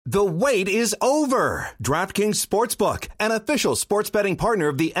The wait is over. DraftKings Sportsbook, an official sports betting partner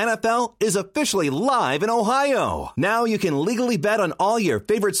of the NFL, is officially live in Ohio. Now you can legally bet on all your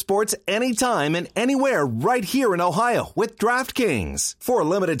favorite sports anytime and anywhere right here in Ohio with DraftKings. For a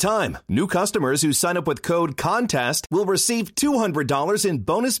limited time, new customers who sign up with code CONTEST will receive $200 in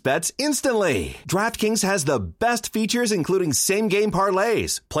bonus bets instantly. DraftKings has the best features including same-game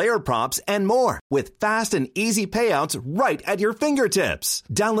parlays, player props, and more with fast and easy payouts right at your fingertips.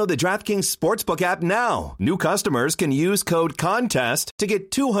 Download the DraftKings Sportsbook app now. New customers can use code CONTEST to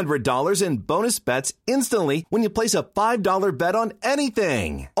get $200 in bonus bets instantly when you place a $5 bet on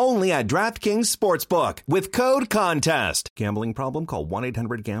anything. Only at DraftKings Sportsbook with code CONTEST. Gambling problem? Call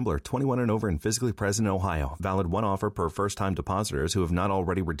 1-800-GAMBLER. 21 and over and physically present in Ohio. Valid one offer per first-time depositors who have not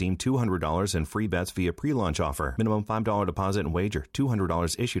already redeemed $200 in free bets via pre-launch offer. Minimum $5 deposit and wager.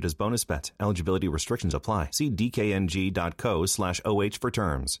 $200 issued as bonus bets. Eligibility restrictions apply. See dkng.co/OH for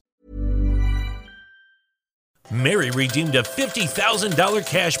terms. Mary redeemed a $50,000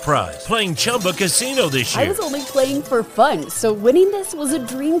 cash prize playing Chumba Casino this year. I was only playing for fun, so winning this was a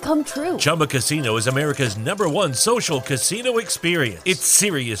dream come true. Chumba Casino is America's #1 social casino experience. It's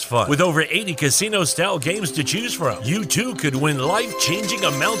serious fun. With over 80 casino-style games to choose from, you too could win life-changing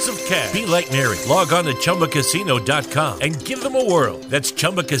amounts of cash. Be like Mary. Log on to ChumbaCasino.com and give them a whirl. That's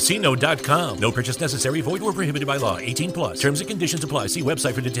ChumbaCasino.com. No purchase necessary. Void where prohibited by law. 18 plus. Terms and conditions apply. See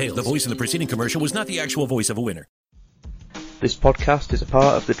website for details. The voice in the preceding commercial was not the actual voice of a winner. This podcast is a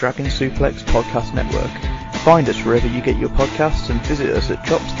part of the Dragon Suplex Podcast Network. Find us wherever you get your podcasts and visit us at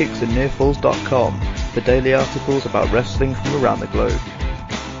chopskicksandnearfalls.com for daily articles about wrestling from around the globe.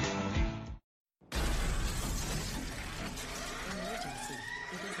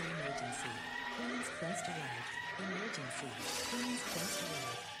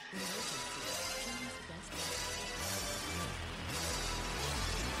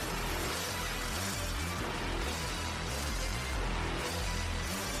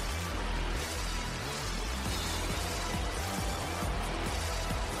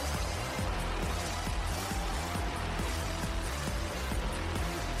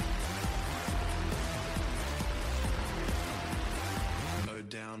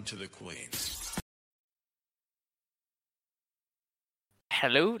 To the queen.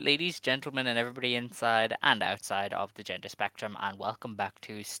 Hello, ladies, gentlemen, and everybody inside and outside of the gender spectrum, and welcome back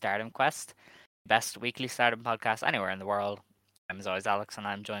to Stardom Quest, best weekly Stardom podcast anywhere in the world. I'm as always Alex, and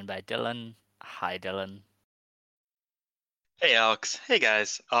I'm joined by Dylan. Hi, Dylan. Hey, Alex. Hey,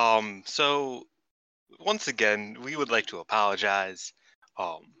 guys. So once again, we would like to apologize.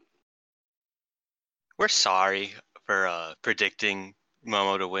 We're sorry for predicting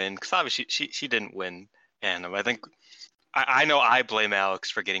Momo to win, because obviously she didn't win, and I think I know I blame Alex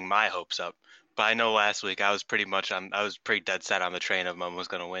for getting my hopes up, but I know last week I was pretty dead set on the train of Momo was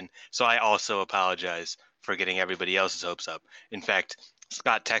going to win, so I also apologize for getting everybody else's hopes up. In fact,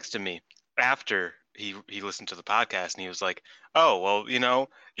 Scott texted me after he listened to the podcast, and he was like, "Oh, well, you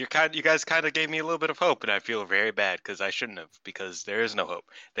guys kind of gave me a little bit of hope, and I feel very bad because I shouldn't have, because there is no hope.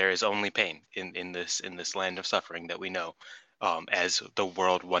 There is only pain in this land of suffering that we know." As the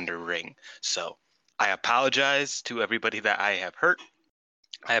World Wonder Ring. So I apologize to everybody that I have hurt.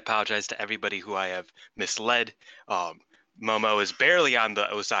 I apologize to everybody who I have misled. Momo is barely on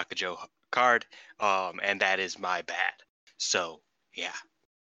the Osaka Joe card, and that is my bad. So, yeah.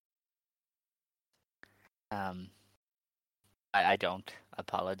 I don't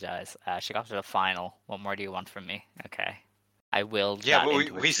apologize. She got to the final. What more do you want from me? Okay. I will. Yeah, but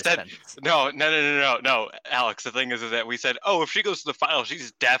we said no, Alex. The thing is that we said, oh, if she goes to the final,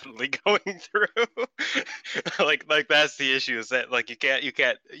 she's definitely going through. like that's the issue, is that like you can't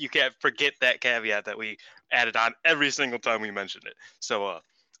forget that caveat that we added on every single time we mentioned it. So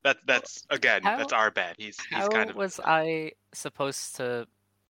that's again, that's our bad. He's kind of. How was I supposed to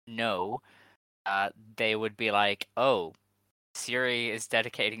know? They would be like, oh, Syuri is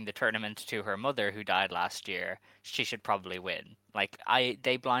dedicating the tournament to her mother who died last year. She should probably win. Like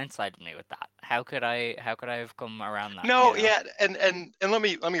they blindsided me with that. How could I have come around that? No, yeah, and let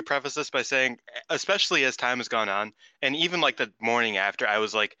me preface this by saying, especially as time has gone on, and even like the morning after, I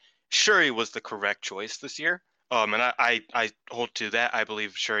was like, Syuri was the correct choice this year. And I hold to that. I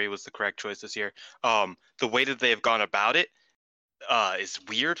believe Syuri was the correct choice this year. The way that they have gone about it is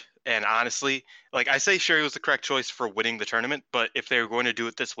weird. And honestly, like I say, Syuri was the correct choice for winning the tournament. But if they were going to do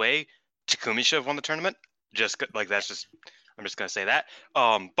it this way, Takumi should have won the tournament. I'm just gonna say that.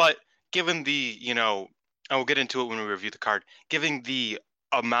 But given the, and we'll get into it when we review the card, given the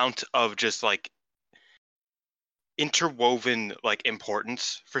amount of just like interwoven like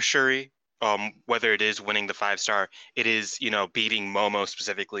importance for Syuri whether it is winning the 5-star, it is, beating Momo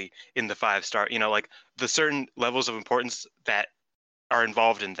specifically in the 5-star, like the certain levels of importance that are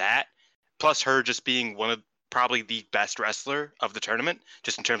involved in that, plus her just being one of probably the best wrestler of the tournament,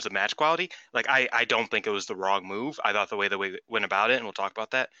 just in terms of match quality. Like, I don't think it was the wrong move. I thought the way we went about it, and we'll talk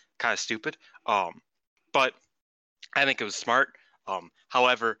about that, kind of stupid. But I think it was smart.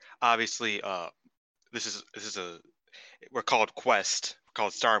 However, obviously, this is we're called Quest, we're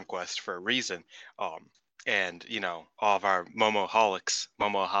called Storm Quest for a reason. And all of our Momoholics,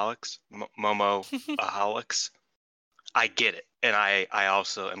 I get it, and I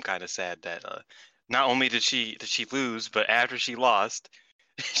also am kind of sad that not only did she lose, but after she lost,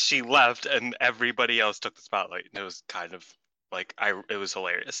 she left, and everybody else took the spotlight, and it was kind of like it was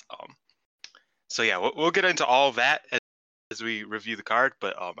hilarious. So yeah, we'll get into all of that as we review the card,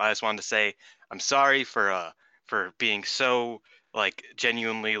 but I just wanted to say I'm sorry for being so like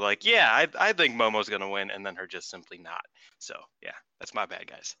genuinely like, yeah, I think Momo's gonna win, and then her just simply not. So yeah, that's my bad,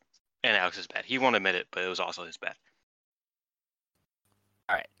 guys. And Alex's bad. He won't admit it, but it was also his bad.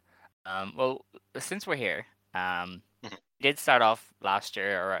 All right. Well, since we're here, we did start off last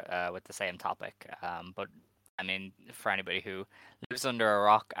year with the same topic. But I mean, for anybody who lives under a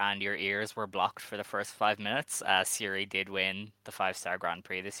rock and your ears were blocked for the first 5 minutes, Syuri did win the 5-star Grand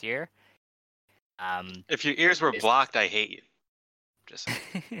Prix this year. If your ears were blocked, I hate you. Just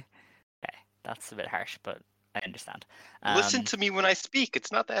okay, that's a bit harsh, but I understand. Listen to me when I speak.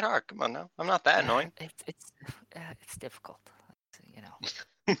 It's not that hard. Come on now. I'm not that annoying. It's difficult,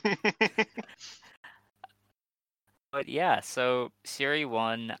 But yeah, so Syuri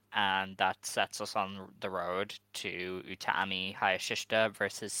won, and that sets us on the road to Utami Hayashishita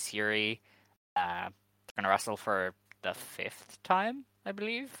versus Syuri. They're gonna wrestle for the 5th time, I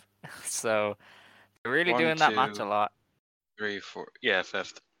believe. So they're really doing that match a lot. 3, 4, yeah,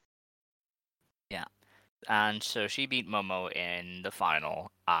 5th. Yeah, and so she beat Momo in the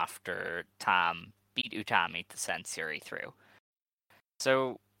final after Tam beat Utami to send Syuri through.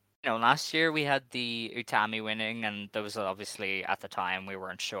 So, last year we had the Utami winning, and there was obviously, at the time, we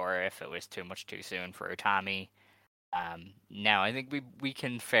weren't sure if it was too much too soon for Utami. Now, I think we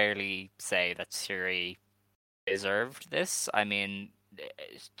can fairly say that Syuri deserved this. I mean,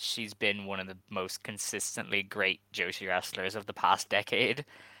 she's been one of the most consistently great Joshi wrestlers of the past decade,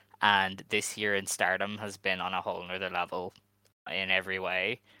 and this year in Stardom has been on a whole nother level in every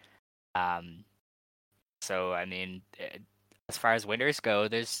way. So, I mean, as far as winners go,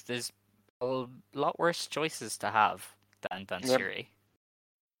 there's a lot worse choices to have than Syuri.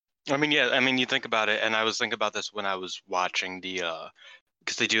 I mean, yeah. I mean, you think about it, and I was thinking about this when I was watching the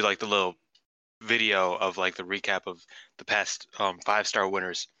because they do like the little video of like the recap of the past 5-star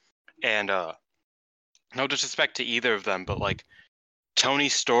winners, and no disrespect to either of them, but like Toni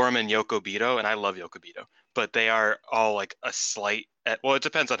Storm and Yoko Bito, and I love Yoko Bito, but they are all like a slight. Well, it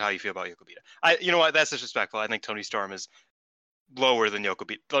depends on how you feel about Yoko Bito. You know what? That's disrespectful. I think Toni Storm is lower than Yoko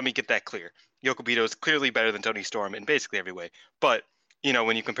Bito. Let me get that clear. Yoko Bito is clearly better than Toni Storm in basically every way. But,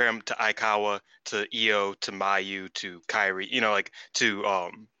 when you compare him to Aikawa, to Io, to Mayu, to Kairi, like to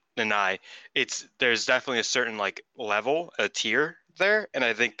Nanai, there's definitely a certain like level, a tier there, and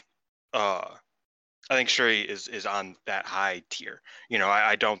I think Syuri is on that high tier.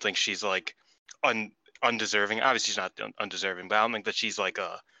 I don't think she's like undeserving. Obviously she's not undeserving, but I don't think that she's like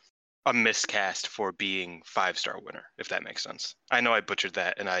a miscast for being 5-star winner, if that makes sense. I know I butchered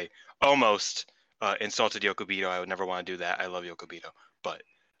that, and I almost insulted Yoko Bito. I would never want to do that. I love Yoko Bito, but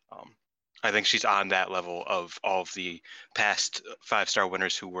I think she's on that level of all of the past 5-star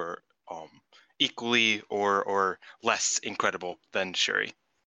winners who were equally or less incredible than Syuri.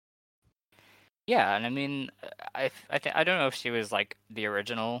 Yeah, and I mean, I don't know if she was like the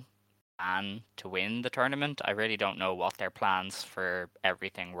original plan to win the tournament. I really don't know what their plans for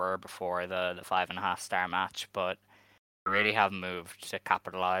everything were before the 5.5-star match, but they really have moved to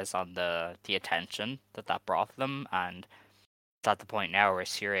capitalize on the attention that brought them, and it's at the point now where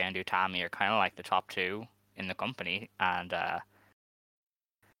Syuri and Utami are kind of like the top two in the company, and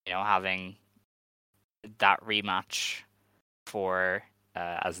having that rematch for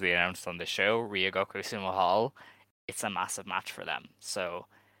as they announced on the show, Ryogoku Sumo Hall, it's a massive match for them. So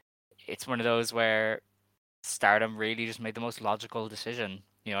it's one of those where Stardom really just made the most logical decision.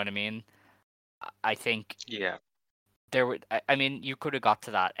 You know what I mean? I think there would. I mean, you could have got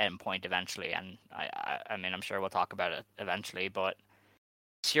to that end point eventually, and I mean, I'm sure we'll talk about it eventually. But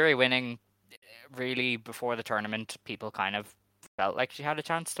Syuri winning, really before the tournament, people kind of felt like she had a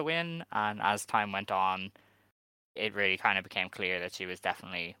chance to win, and as time went on, it really kind of became clear that she was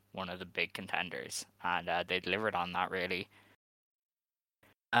definitely one of the big contenders, and they delivered on that really.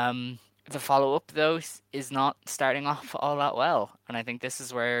 The follow-up, though, is not starting off all that well, and I think this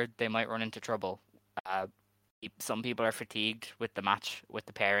is where they might run into trouble. Uh, some people are fatigued with the match, with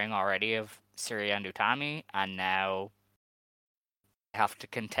the pairing already of Syuri and Utami, and now they have to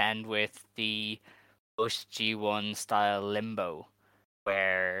contend with the post G1 style limbo,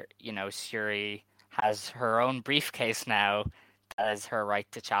 where, Syuri has her own briefcase now that is her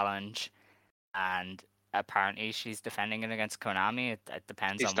right to challenge, and apparently she's defending it against Konami. It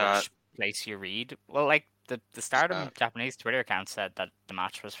depends He's on not. which place you read. Well, like the Stardom Japanese Twitter account said that the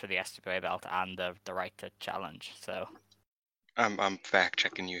match was for the SWA belt and the right to challenge. So I'm fact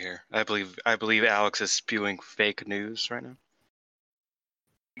checking you here. I believe Alex is spewing fake news right now.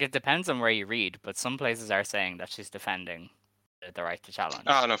 it depends on where you read, but some places are saying that she's defending the right to challenge.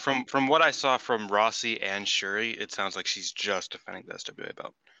 Oh no, from what I saw from Rossi and Syuri, it sounds like she's just defending the SWA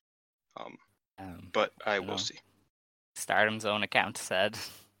belt. But I will see. Stardom's own account said.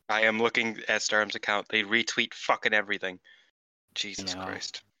 I am looking at Stardom's account. They retweet fucking everything. Jesus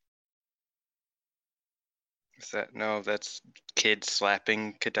Christ. Is that that's Kid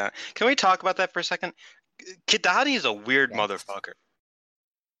slapping Kidani. Can we talk about that for a second? Kidani is a weird motherfucker.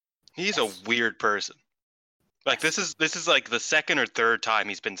 He's a weird person. Like this is like the second or third time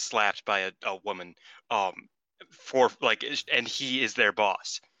he's been slapped by a woman. For like, and he is their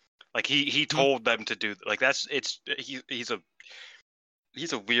boss. Like he told them to do like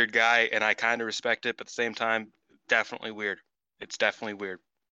he's a weird guy, and I kind of respect it, but at the same time, definitely weird. It's definitely weird.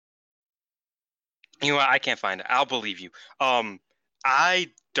 You know what? I can't find it. I'll believe you. I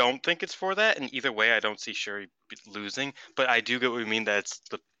don't think it's for that, and either way, I don't see Syuri losing. But I do get what you mean, that it's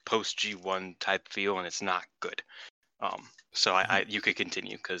the post G1 type feel, and it's not good. So you could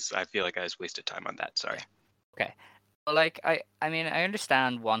continue, because I feel like I just wasted time on that. Sorry. Okay. Well, like I mean, I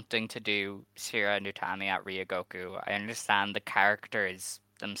understand wanting to do Syuri and Utami at Ryogoku. I understand the characters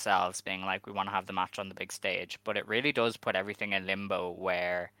themselves being like, we want to have the match on the big stage, but it really does put everything in limbo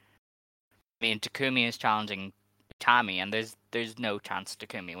where, I mean, Takumi is challenging Utami, and there's no chance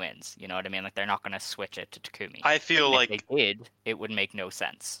Takumi wins. You know what I mean? Like, they're not going to switch it to Takumi. I feel and like if they did, it would make no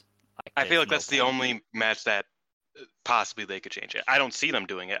sense. Like, I feel like there's that's no the point. only match that possibly they could change it. I don't see them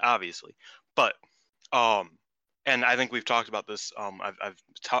doing it, obviously, but and I think we've talked about this.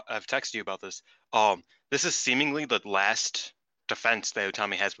 I've texted you about this. This is seemingly the last defense that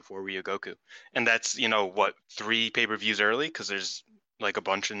Utami has before Ryogoku, and that's 3 pay-per-views early, because there's like a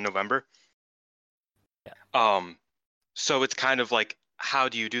bunch in November. Yeah. So it's kind of like, how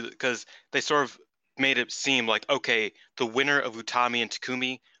do you do that? Because they sort of made it seem like, okay, the winner of Utami and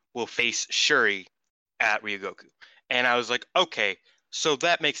Takumi will face Syuri at Ryogoku, and I was like, okay, so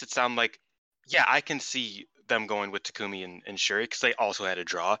that makes it sound like, yeah, I can see them going with Takumi and Syuri, because they also had a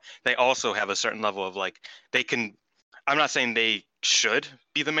draw. They also have a certain level of like, they can. I'm not saying they should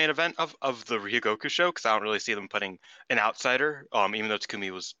be the main event of the Ryogoku show, because I don't really see them putting an outsider. Even though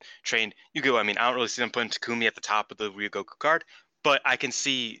Takumi was trained, you get what I mean. I don't really see them putting Takumi at the top of the Ryogoku card, but I can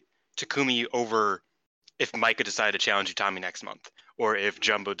see Takumi over if Micah decided to challenge Utami next month, or if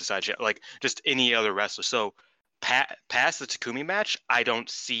Jumbo decides like just any other wrestler. So past the Takumi match, I don't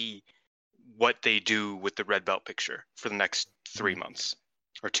see what they do with the red belt picture for the next 3 months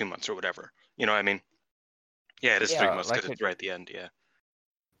or 2 months or whatever. You know what I mean? Yeah, it is 3 months, because it's right at the end. Yeah.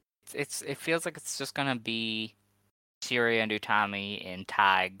 It feels like it's just gonna be Syuri and Utami in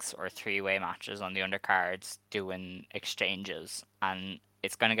tags or 3-way matches on the undercards doing exchanges, and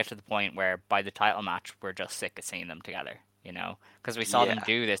it's gonna get to the point where by the title match we're just sick of seeing them together. Because we saw them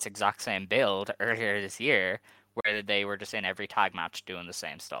do this exact same build earlier this year, where they were just in every tag match doing the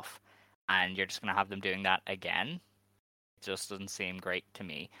same stuff, and you're just gonna have them doing that again. It just doesn't seem great to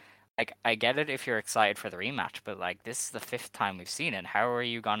me. Like, I get it if you're excited for the rematch, but like, this is the 5th time we've seen it. How are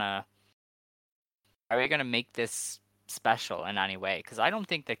you gonna make this special in any way? Because I don't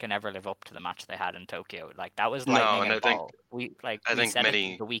think they can ever live up to the match they had in Tokyo. Like, that was lightning and ball. We said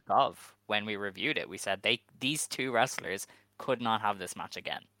it the week of when we reviewed it. We said these 2 wrestlers could not have this match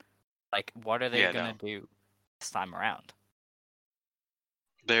again. Like, what are they gonna do this time around?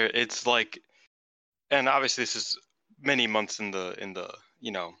 It's like, and obviously this is many months in the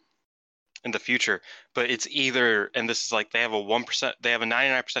in the future, but it's either, and this is like, they have a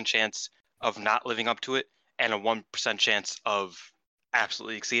 99% chance of not living up to it, and a 1% chance of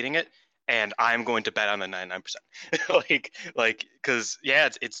absolutely exceeding it, and I'm going to bet on the 99%. Because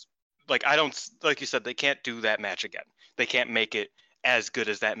it's like, I don't, like you said, they can't do that match again. They can't make it as good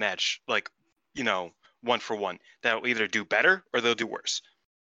as that match, like, 1 for 1. They'll either do better or they'll do worse.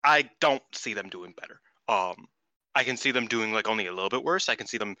 I don't see them doing better. I can see them doing like only a little bit worse. I can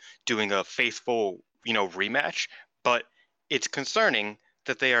see them doing a faithful, rematch, but it's concerning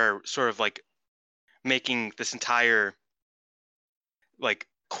that they are sort of like making this entire like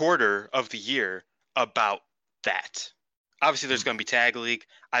quarter of the year about that. Obviously, there's going to be Tag League.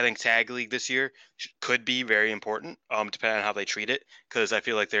 I think Tag League this year could be very important, depending on how they treat it, because I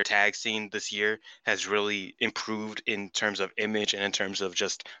feel like their tag scene this year has really improved in terms of image and in terms of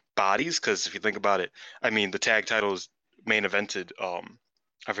just bodies. Because if you think about it, I mean, the tag titles main evented,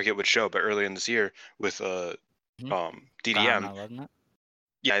 I forget which show, but earlier in this year with DDM. Ghana, wasn't it?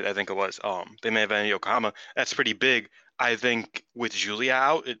 Yeah, I think it was. They may have been in Yokohama. That's pretty big. I think with Julia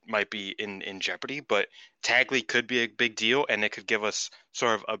out, it might be in jeopardy. But Tag League could be a big deal, and it could give us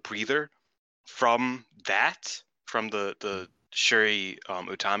sort of a breather from that, from the Shuri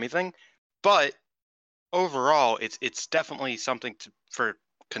Utami thing. But overall, it's definitely something for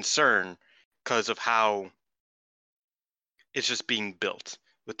concern because of how it's just being built.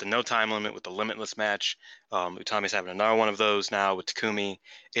 With the no time limit, with the limitless match, Utami's having another one of those now with Takumi.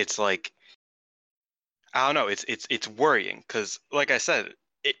 It's like, I don't know. It's worrying because, like I said,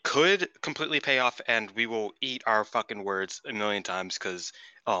 it could completely pay off, and we will eat our fucking words a million times. Because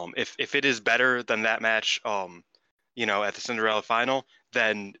if it is better than that match, at the Cinderella final,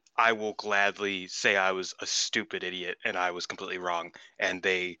 then I will gladly say I was a stupid idiot and I was completely wrong, and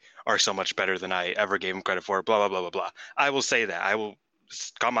they are so much better than I ever gave them credit for. Blah blah blah blah blah. I will say that. I will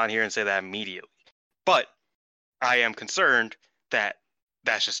come on here and say that immediately. But I am concerned that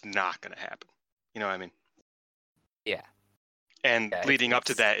that's just not going to happen. You know what I mean? Yeah. And leading up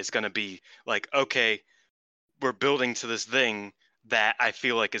to that is going to be like, okay, we're building to this thing that I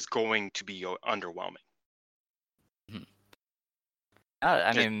feel like is going to be underwhelming.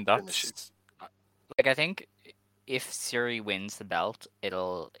 I mean, that's like, I think if Suri wins the belt,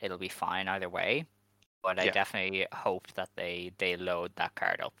 it'll be fine either way. But I definitely hope that they load that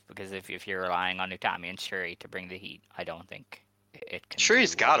card up, because if you're relying on Utami and Shuri to bring the heat, I don't think it can.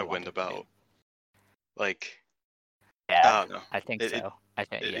 Shuri's got to win the belt. Like, yeah, I don't know. I think so. I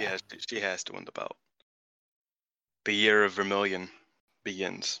think she has to win the belt. The year of Vermilion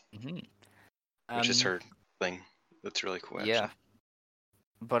begins, which is her thing. That's really cool. Actually. Yeah.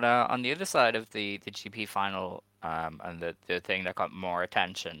 But on the other side of the GP final, and the thing that got more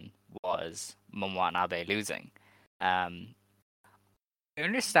attention was Momo Watanabe losing. I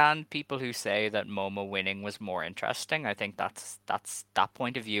understand people who say that Momo winning was more interesting. I think that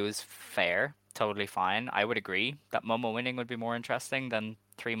point of view is fair, totally fine. I would agree that Momo winning would be more interesting than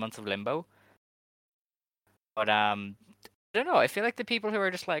 3 months of limbo. But I don't know. I feel like the people who are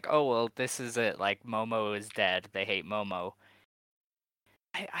just like, oh well, this is it. Like, Momo is dead. They hate Momo.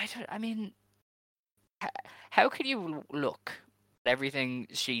 I mean, how could you look at everything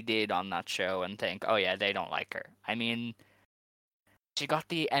she did on that show and think, oh yeah, they don't like her? I mean, she got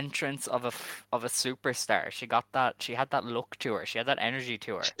the entrance of a superstar. She had that look to her. She had that energy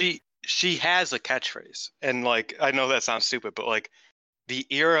to her. She has a catchphrase, and like, I know that sounds stupid, but like, the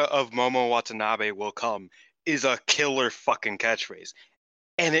era of Momo Watanabe will come is a killer fucking catchphrase,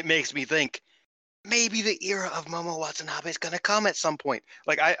 and it makes me think, maybe the era of Momo Watanabe is gonna come at some point.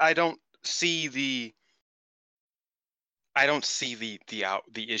 Like, I don't see the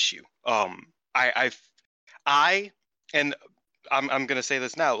issue. I'm gonna say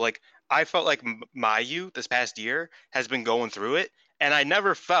this now. Like, I felt like Mayu this past year has been going through it, and I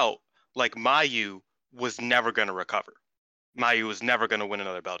never felt like Mayu was never gonna recover. Mayu was never going to win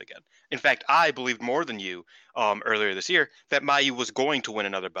another belt again. In fact, I believed more than you earlier this year that Mayu was going to win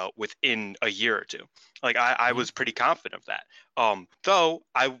another belt within a year or two. Like, I was pretty confident of that. Though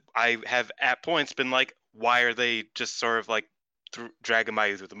I have at points been like, why are they just sort of like dragging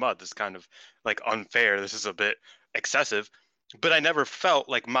Mayu through the mud? This is kind of like unfair. This is a bit excessive. But I never felt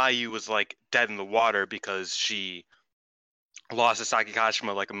like Mayu was like dead in the water because she lost to Saki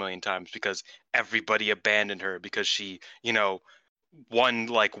Kashima like a million times, because everybody abandoned her, because she, won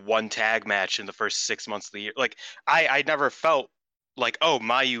like one tag match in the first 6 months of the year. Like, I never felt like, oh,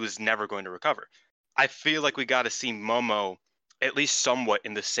 Mayu is never going to recover. I feel like we got to see Momo at least somewhat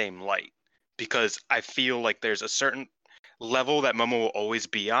in the same light, because I feel like there's a certain level that Momo will always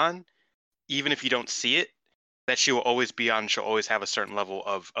be on, even if you don't see it, that she will always be on. She'll always have a certain level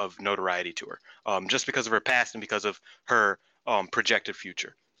of notoriety to her, just because of her past and because of her projected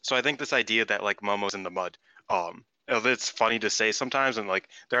future. So I think this idea that like Momo's in the mud, it's funny to say sometimes, and like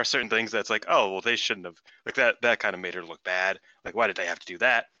there are certain things that's like, oh well, they shouldn't have, like, that kind of made her look bad. Like, why did they have to do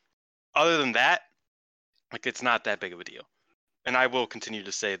that? Other than that, like, it's not that big of a deal. And I will continue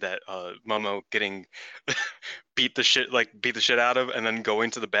to say that Momo getting beat the shit out of, and then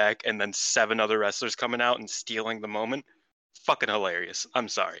going to the back, and then 7 other wrestlers coming out and stealing the moment. fucking hilarious. I'm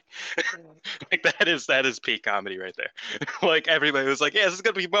sorry. Like that is peak comedy right there. Like everybody was like, yeah, this is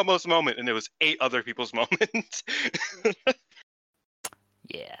gonna be Momo's moment, and it was 8 other people's moments.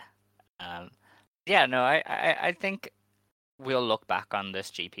 Yeah. Yeah, no, I think we'll look back on this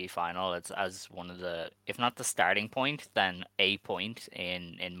GP final as one of the, if not the starting point, then a point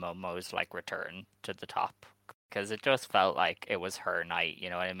in Momo's like return to the top, because it just felt like it was her night. You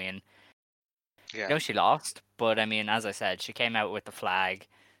know what I mean? Yeah. I know she lost, but I mean, as I said, she came out with the flag,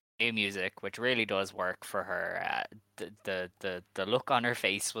 new music, which really does work for her. The look on her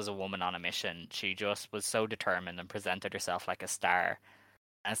face was a woman on a mission. She just was so determined and presented herself like a star.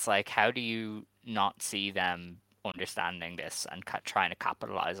 And it's like, how do you not see them understanding this and trying to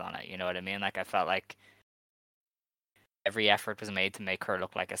capitalize on it? You know what I mean? Like, I felt like every effort was made to make her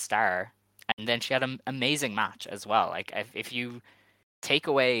look like a star. And then she had an amazing match as well. Like, if you take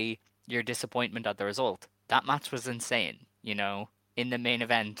away your disappointment at the result, that match was insane, you know, in the main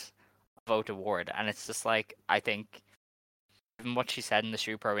event vote award. And it's just like, I think, given what she said in the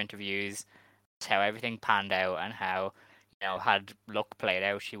Shoe Pro interviews, how everything panned out and how, you know, had luck played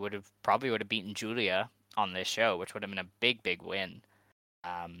out, she probably would have beaten Julia on this show, which would have been a big win.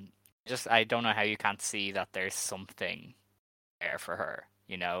 Just, I don't know how you can't see that there's something there for her,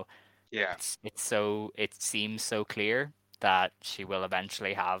 you know? Yeah. It seems so clear that she will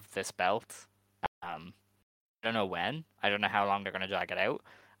eventually have this belt. I don't know when. I don't know how long they're going to drag it out.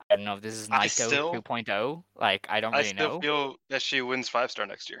 I don't know if this is Naito 2.0. Like, I don't really know. I still feel that she wins 5-star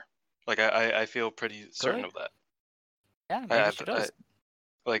next year. Like, I feel pretty certain of that. Yeah, maybe she does.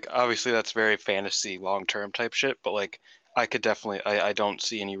 Like, obviously, that's very fantasy long-term type shit, but, like, I could definitely... I don't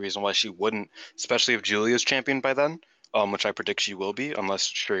see any reason why she wouldn't, especially if Julia's champion by then, which I predict she will be, unless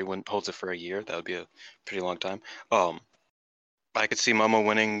Shuri holds it for a year. That would be a pretty long time. I could see Momo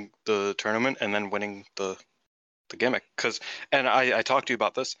winning the tournament and then winning the gimmick. And I talked to you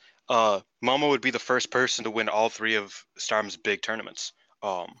about this. Momo would be the first person to win all 3 of Stardom's big tournaments.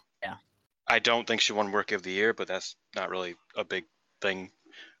 Yeah. I don't think she won Rookie of the Year, but that's not really a big thing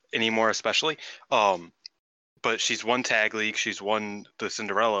anymore, especially. But she's won Tag League, she's won the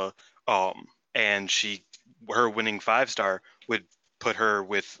Cinderella, and her winning 5-star would put her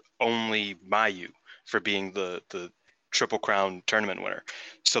with only Mayu for being the Triple Crown tournament winner.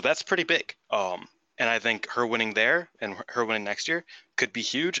 So that's pretty big. And I think her winning there and her winning next year could be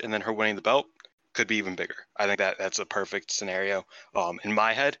huge, and then her winning the belt could be even bigger. I think that's a perfect scenario in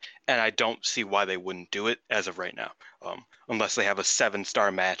my head, and I don't see why they wouldn't do it as of right now, unless they have a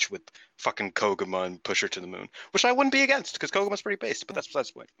 7-star match with fucking Koguma and push her to the moon, which I wouldn't be against because Koguma's pretty based. But that's besides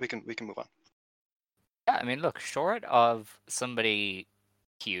the point. We can move on. Yeah, I mean, look, short of somebody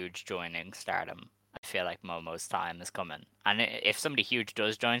huge joining Stardom, I feel like Momo's time is coming. And if somebody huge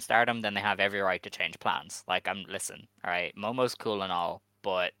does join Stardom, then they have every right to change plans. Like, listen, all right, Momo's cool and all,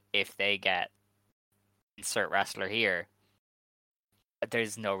 but if they get insert wrestler here,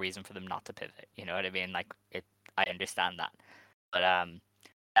 there's no reason for them not to pivot. You know what I mean? Like, I understand that, but I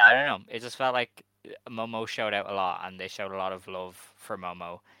don't know. It just felt like Momo showed out a lot, and they showed a lot of love for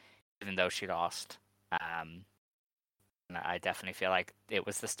Momo, even though she lost. And I definitely feel like it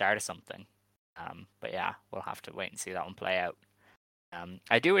was the start of something. But yeah, we'll have to wait and see that one play out.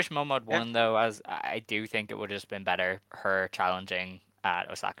 I do wish Momo had won, though, as I do think it would have just been better her challenging at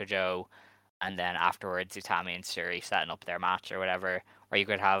Osaka Joe, and then afterwards Utami and Syuri setting up their match or whatever, or you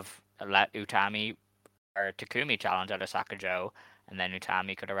could have let Utami or Takumi challenge at Osaka Joe, and then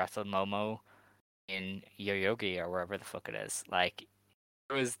Utami could have wrestled Momo in Yoyogi or wherever the fuck it is. Like,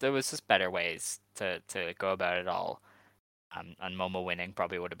 there was just better ways to go about it all. And Momo winning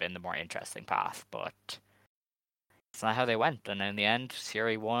probably would have been the more interesting path, but it's not how they went. And in the end,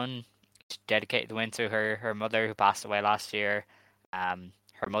 Syuri won. She dedicated the win to her mother, who passed away last year.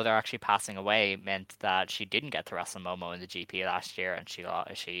 Her mother actually passing away meant that she didn't get to wrestle Momo in the GP last year, and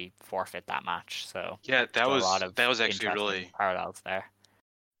she forfeit that match. So yeah, that was actually really parallels there.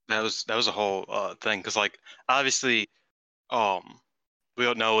 That was a whole thing, because like obviously, we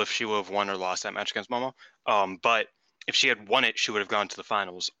don't know if she would have won or lost that match against Momo. But if she had won it, she would have gone to the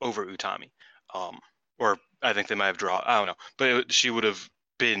finals over Utami. Or I think they might have drawn. I don't know, but she would have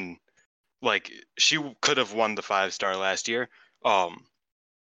been like, she could have won the 5-star last year.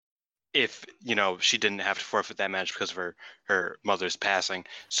 If, you know, she didn't have to forfeit that match because of her mother's passing.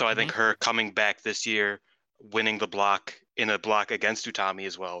 So I think her coming back this year, winning the block in a block against Utami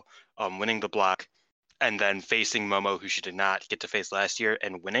as well, winning the block, and then facing Momo, who she did not get to face last year,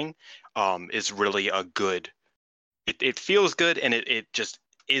 and winning, is really a good. It feels good, and it just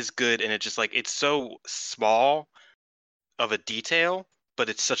is good, and it just like, it's so small of a detail, but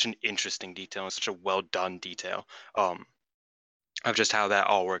it's such an interesting detail and such a well done detail. of just how that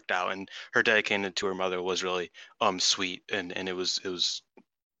all worked out. And her dedication to her mother was really sweet, and it was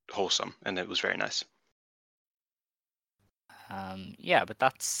wholesome, and it was very nice. Yeah, but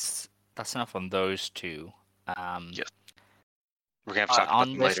that's enough on those two. Yes. We're gonna have to talk about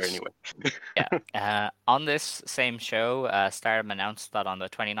them later anyway. Yeah. On this same show, Stardom announced that on the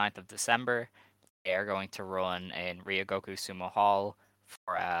 29th of December, they are going to run in Ryogoku Sumo Hall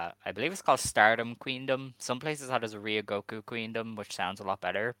for, I believe it's called Stardom Queendom. Some places have it as a Ryogoku Queendom, which sounds a lot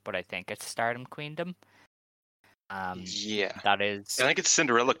better, but I think it's Stardom Queendom. Yeah. That is. I think it's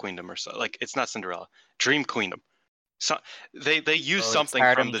Cinderella Queendom or so. Like, it's not Cinderella. Dream Queendom. So they use something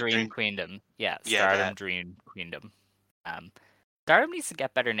Stardom from the Dream Queendom. Yeah, Stardom Dream Queendom. Stardom needs to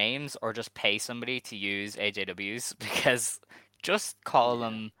get better names or just pay somebody to use AJWs, because just call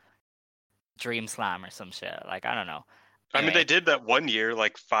them Dream Slam or some shit. Like, I don't know. Anyway. I mean, they did that one year,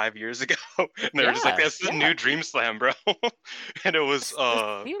 like 5 years ago. And they were just like, "This is a new Dream Slam, bro." And it was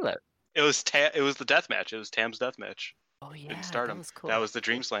feel it. It was the death match. It was Tam's death match. Oh yeah, in Stardom. That was cool. That was the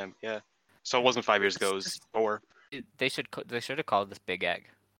Dream Slam. Yeah. So it wasn't 5 years ago. It was 4. They should have called this Big Egg.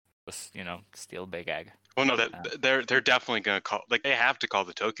 It was, Steel Big Egg. Well, no, they're definitely gonna call, like, they have to call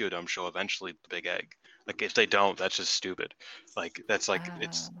the Tokyo Dome show eventually the Big Egg. Like, if they don't, that's just stupid. Like, that's like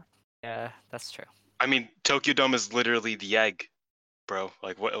it's. Yeah, that's true. I mean, Tokyo Dome is literally the egg, bro.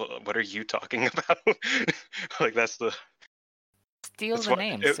 Like, what are you talking about? Like, that's the. Steal the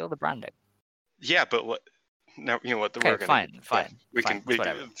name, steal the branding. Yeah, but what? No, you know what? Okay, fine. We can.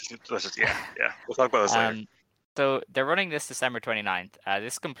 Let's just, yeah. We'll talk about this later. So they're running this December 29th.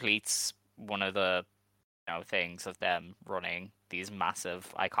 This completes one of the things of them running these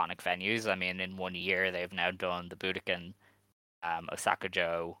massive iconic venues. I mean, in 1 year they've now done the Budokan,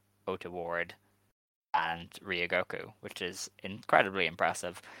 Osaka-jo, Ota Ward, and Ryogoku, which is incredibly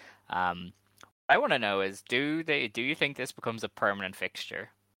impressive. What I want to know is, do you think this becomes a permanent fixture,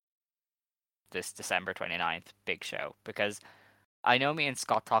 this December 29th big show? Because I know me and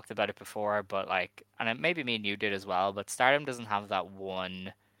Scott talked about it before, but maybe me and you did as well, but Stardom doesn't have that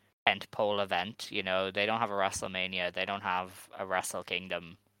one tentpole event. They don't have a WrestleMania, they don't have a Wrestle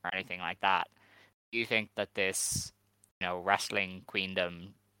Kingdom or anything like that. Do you think that this, Wrestling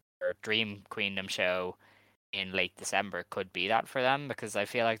Queendom or Dream Queendom show in late December could be that for them? Because I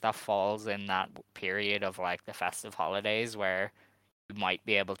feel like that falls in that period of, like, the festive holidays where you might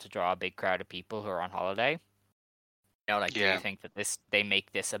be able to draw a big crowd of people who are on holiday. Do you think that they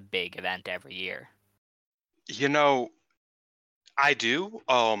make this a big event every year? I do.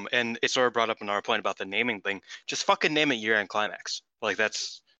 And it's sort of brought up another point about the naming thing. Just fucking name it Year-End Climax. Like,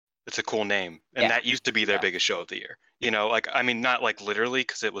 it's a cool name, and that used to be their biggest show of the year. I mean, not like literally,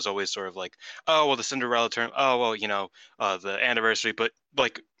 because it was always sort of like, oh well, the Cinderella turn. Oh well, the anniversary. But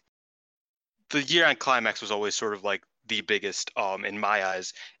like, the Year-End Climax was always sort of like the biggest, in my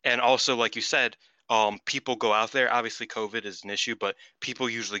eyes. And also, like you said, people go out there. Obviously, COVID is an issue, but people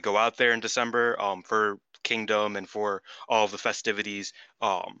usually go out there in December for Kingdom and for all of the festivities.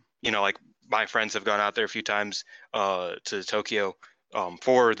 Like, my friends have gone out there a few times to Tokyo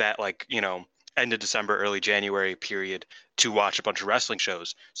for that, like, end of December, early January period to watch a bunch of wrestling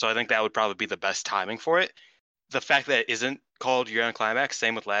shows. So I think that would probably be the best timing for it. The fact that it isn't called Year-End Climax,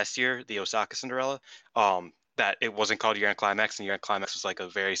 same with last year, the Osaka Cinderella, that it wasn't called Year-End Climax, and Year-End Climax was like a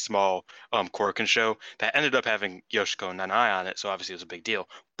very small Korakuen show that ended up having Yoshiko Nanai on it, so obviously it was a big deal.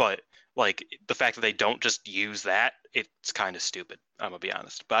 But like, the fact that they don't just use that, it's kind of stupid, I'm gonna be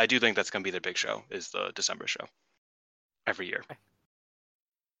honest. But I do think that's gonna be their big show, is the December show every year.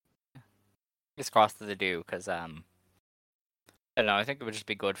 It's crossed that they do, because I don't know, I think it would just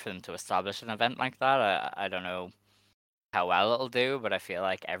be good for them to establish an event like that. I don't know how well it'll do, but I feel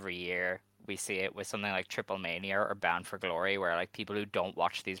like every year we see it with something like Triple Mania or Bound for Glory, where, like, people who don't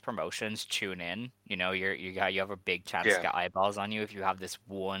watch these promotions tune in. You have a big chance to get eyeballs on you if you have this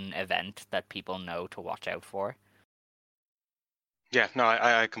one event that people know to watch out for. Yeah, no,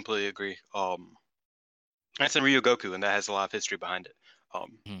 I completely agree. That's in Ryogoku, and that has a lot of history behind it.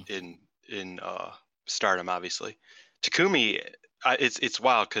 In Stardom, obviously. Takumi, it's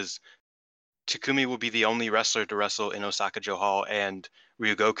wild, because Takumi will be the only wrestler to wrestle in Osaka-jo Hall and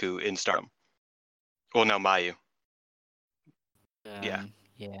Ryogoku in Stardom. Well, no, Mayu. Yeah.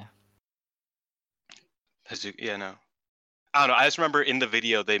 No. I don't know. I just remember in the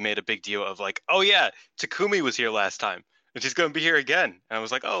video they made a big deal of, like, oh yeah, Takumi was here last time, and she's gonna be here again. And I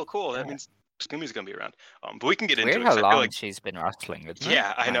was like, oh cool, that means Takumi's gonna be around. But we can get into it. Weird how long she's been wrestling.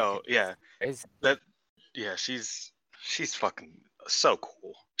 Yeah, I know. Yeah. Crazy. She's fucking so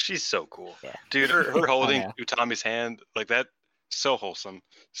cool. She's so cool. Yeah. Dude, her holding Utami's hand like that, so wholesome,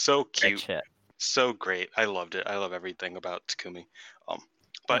 so cute. so great. I loved it. I love everything about Takumi.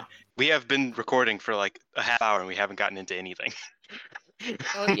 But Yeah. we have been recording for like a half hour and we haven't gotten into anything.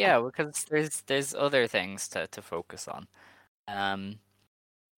 Oh yeah, because there's other things to focus on.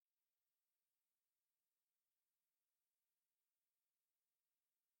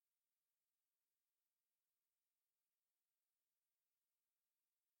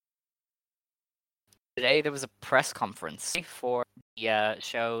 Today there was a press conference for the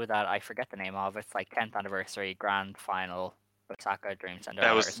show that I forget the name of. It's like 10th anniversary grand final Osaka Dream Center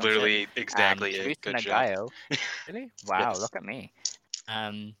That or was some shit. literally exactly it. Chigusa Good job. Nagayo. Really? Wow, Yes. look at me.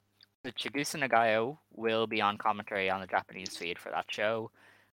 The Chigusa Nagayo will be on commentary on the Japanese feed for that show.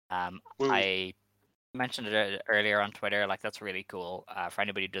 Woo. I mentioned it earlier on Twitter. Like, that's really cool. For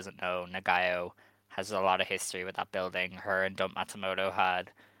anybody who doesn't know, Nagayo has a lot of history with that building. Her and Dump Matsumoto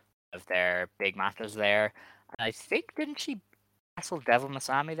had of their big matches there. And I think, didn't she wrestle Devil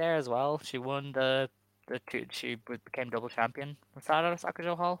Masami there as well? She won the two, she became double champion. Was that at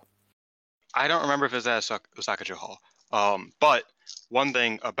Osaka-jo Hall? I don't remember if it was at Osaka-jo Hall. But one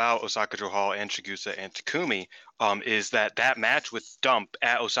thing about Osaka-jo Hall and Chigusa and Takumi is that match with Dump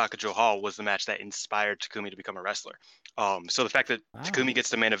at Osaka-jo Hall was the match that inspired Takumi to become a wrestler. So the fact that Takumi gets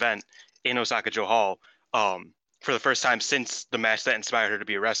the main event in Osaka-jo Hall for the first time since the match that inspired her to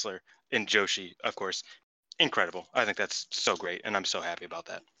be a wrestler in Joshi, of course, incredible. I think that's so great, and I'm so happy about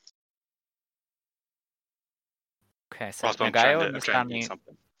that. Okay, so Also, Nagayo and I'm trying to Masami. eat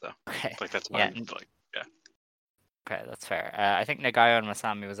something. So, Okay, like that's yeah. like, yeah. Okay, that's fair. I think Nagayo and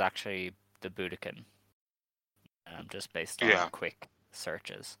Masami was actually the Budokan, just based on quick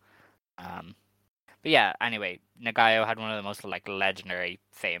searches. But yeah, anyway, Nagayo had one of the most like legendary,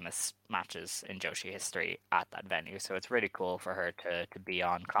 famous matches in Joshi history at that venue, so it's really cool for her to be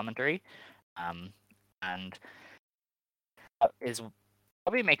on commentary, and is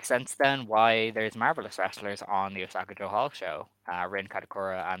probably makes sense then why there's marvelous wrestlers on the Osaka-jo Hall show. Rin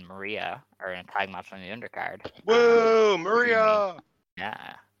Katakura and Maria are in a tag match on the undercard. Whoa, Maria!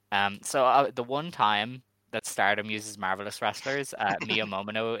 Yeah. So the one time that Stardom uses marvelous wrestlers, Mio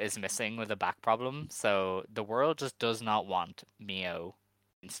Momono is missing with a back problem, so the world just does not want Mio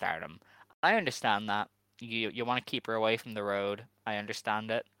in Stardom. I understand that. You want to keep her away from the road. I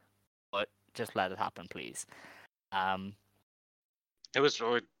understand it, but just let it happen, please. It was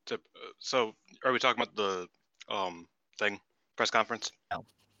so. Are we talking about the thing press conference? No.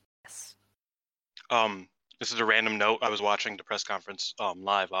 Yes. This is a random note. I was watching the press conference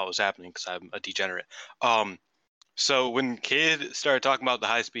live while it was happening because I'm a degenerate. So when Kid started talking about the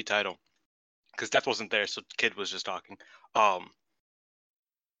high speed title, because Death wasn't there, so Kid was just talking.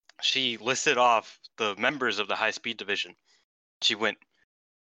 She listed off the members of the high speed division. She went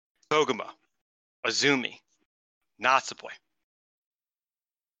Koguma, Azumi, Natsupoi.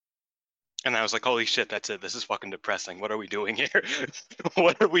 And I was like, holy shit, that's it. This is fucking depressing. What are we doing here?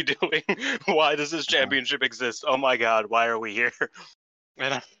 What are we doing? Why does this championship exist? Oh my god, why are we here?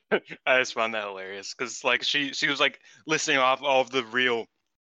 And I just found that hilarious. Because like she was like listing off all of the real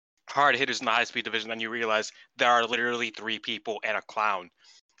hard hitters in the high speed division, and you realize there are literally 3 people and a clown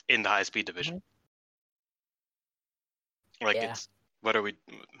in the high speed division. Like it's what are we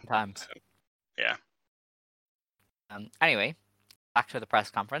times? Yeah. Anyway, back to the press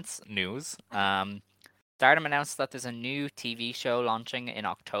conference news. Stardom announced that there's a new TV show launching in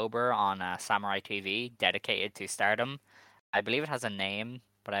October on Samurai TV dedicated to Stardom. I believe it has a name,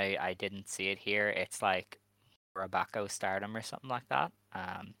 but I didn't see it here. It's like Rabako Stardom or something like that.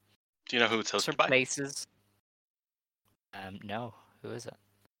 Do you know who it's hosted by? Places. No. Who is it?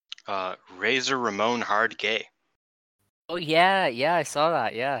 Razor Ramon Hard Gay. Oh yeah, I saw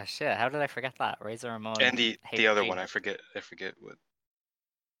that. Yeah, shit. How did I forget that? Razor Ramon. And the other one, I forget what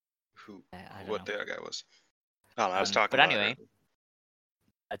the other guy was. I don't know. I was talking. But anyway,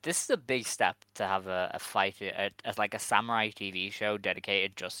 this is a big step to have a fight as like a samurai TV show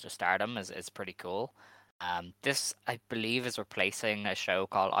dedicated just to Stardom. Is pretty cool. This I believe is replacing a show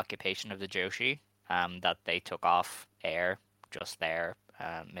called Occupation of the Joshi that they took off air just there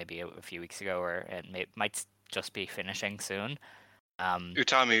maybe a few weeks ago, or it might just be finishing soon.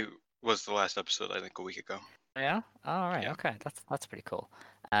 Utami was the last episode, I think, a week ago. Yeah. All right. Yeah. Okay. That's pretty cool.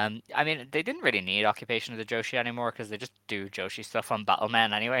 I mean, they didn't really need Occupation of the Joshi anymore because they just do Joshi stuff on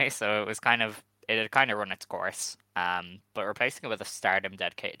Battlemen anyway. So it had kind of run its course. But replacing it with a Stardom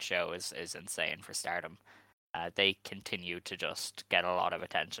dedicated show is insane for Stardom. They continue to just get a lot of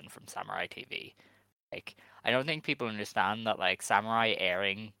attention from Samurai TV. Like, I don't think people understand that like Samurai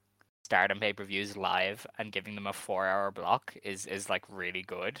airing Stardom pay-per-views live and giving them a 4-hour block is like really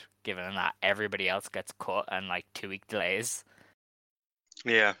good, given that everybody else gets cut and like 2-week delays.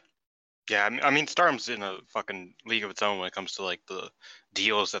 Yeah, Yeah, I mean, Stardom's in a fucking league of its own when it comes to like the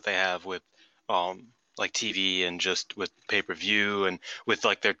deals that they have with, like TV and just with pay-per-view and with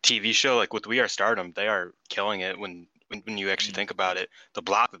like their TV show, like with We Are Stardom, they are killing it when you actually think about it. The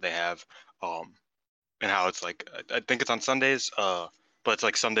block that they have, and how it's like, I think it's on Sundays, but it's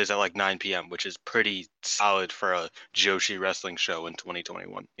like Sundays at like 9 p.m., which is pretty solid for a Joshi wrestling show in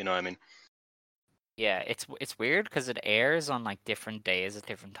 2021. You know what I mean? Yeah, it's weird because it airs on like different days at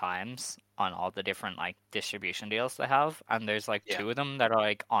different times on all the different like distribution deals they have, and there's like Yeah. two of them that are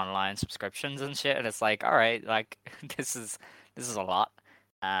like online subscriptions and shit, and it's like, all right, like this is a lot.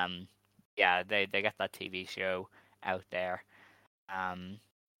 Um, yeah, they get that TV show out there. Um,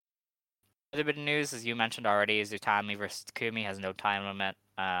 other bit of news, as you mentioned already, is Utami versus Takumi has no time limit.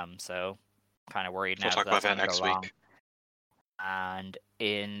 So kind of worried now We'll talk that's about that going to go next wrong. week. And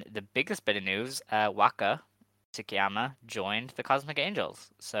in the biggest bit of news, Waka Tsukiyama joined the Cosmic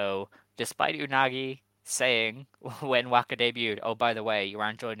Angels. So despite Unagi saying when Waka debuted, oh, by the way, you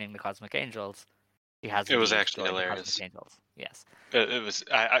aren't joining the Cosmic Angels, he has It was indeed actually joined the hilarious. Cosmic Angels. Yes. It was.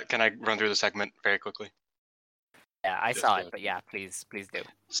 Can I run through the segment very quickly? Yeah, I Just saw to- it, but yeah, please do.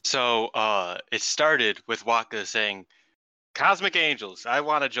 So it started with Waka saying, "Cosmic Angels, I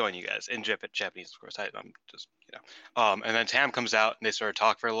want to join you guys," in Japanese, of course. I'm just, and then Tam comes out and they sort of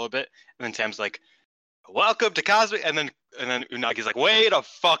talk for a little bit, and then Tam's like, "Welcome to Cosmic," and then Unagi's like, "Wait a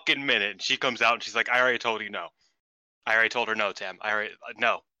fucking minute," and she comes out and she's like, "I already told you no. I already told her no, Tam. I already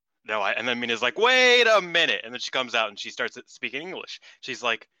no." And then Mina's like, "Wait a minute," and then she comes out and she starts speaking English. She's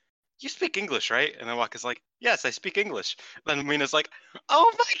like, "You speak English, right?" And then Waka's like, "Yes, I speak English." And then Mina's like,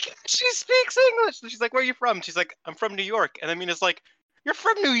 "Oh my god, she speaks English!" And she's like, "Where are you from?" She's like, "I'm from New York." And then Mina's like, "You're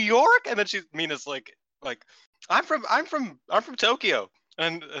from New York?" And then Mina's like, I'm from Tokyo."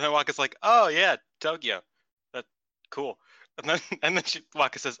 And then Waka's like, "Oh yeah, Tokyo. That's cool." And then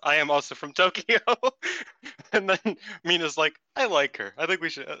Waka says, "I am also from Tokyo." And then Mina's like, "I like her. I think we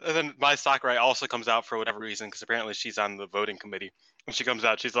should." And then Mai Sakurai also comes out for whatever reason, because apparently she's on the voting committee. And she comes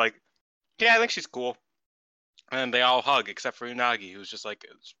out, she's like, "Yeah, I think she's cool." And they all hug except for Unagi, who's just like,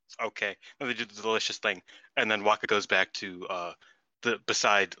 "It's okay." And they do the delicious thing. And then Waka goes back to the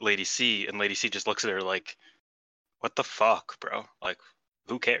beside Lady C, and Lady C just looks at her like, "What the fuck, bro? Like,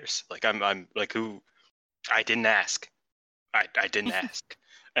 who cares? Like, I'm like, who? I didn't ask. I didn't ask."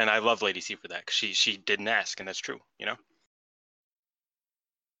 And I love Lady C for that, because she didn't ask, and that's true, you know?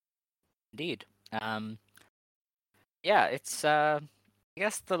 Indeed. Yeah, it's I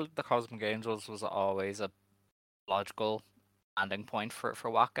guess the Cosmic Angels was always a logical landing point for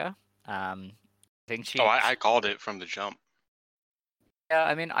Waka. I think she. Oh, I called it from the jump. Yeah,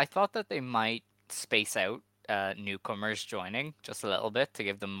 I mean, I thought that they might space out newcomers joining just a little bit to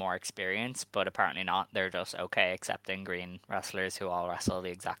give them more experience, but apparently not. They're just okay accepting green wrestlers who all wrestle the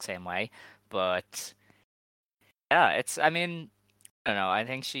exact same way. But yeah, I mean, I don't know. I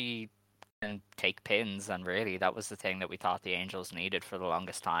think she can take pins, and really, that was the thing that we thought the Angels needed for the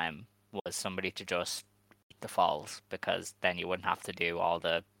longest time was somebody to just eat the falls, because then you wouldn't have to do all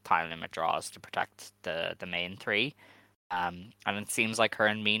the time limit draws to protect the main three. And it seems like her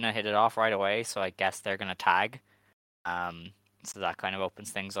and Mina hit it off right away, so I guess they're gonna tag. So that kind of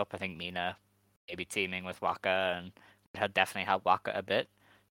opens things up. I think Mina maybe teaming with Waka and had definitely helped Waka a bit.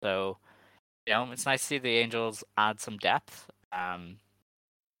 So it's nice to see the Angels add some depth.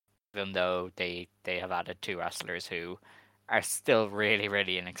 Even though they have added two wrestlers who are still really,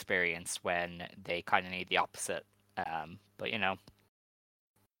 really inexperienced when they kind of need the opposite. But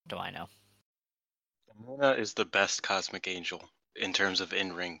do I know? Mina is the best Cosmic Angel in terms of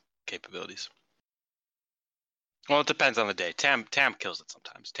in-ring capabilities. Well, it depends on the day. Tam kills it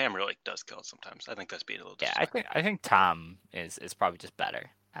sometimes. Tam really does kill it sometimes. I think that's being a little Yeah, I think Tom is probably just better.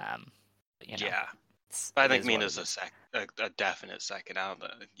 Yeah. I think Mina's a definite second. I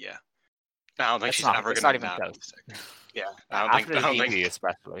don't think she's ever going to not be second. Yeah, I don't think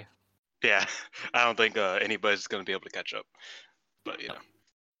especially. Yeah, I don't think anybody's going to be able to catch up. But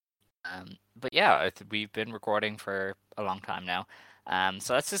But yeah, we've been recording for a long time now.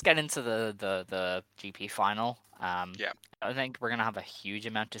 So let's just get into the GP final. Yeah. I think we're gonna have a huge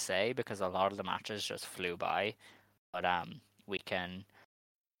amount to say because a lot of the matches just flew by. But we can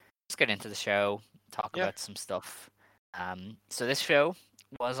just get into the show, talk about some stuff. So this show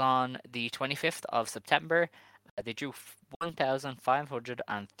was on the 25th of September. They drew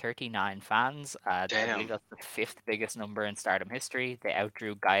 1,539 fans. I believe that's the fifth biggest number in Stardom history. They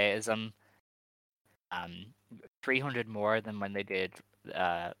outdrew Gaiaism 300 more than when they did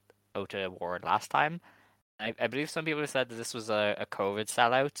Ota Award last time. I believe some people have said that this was a COVID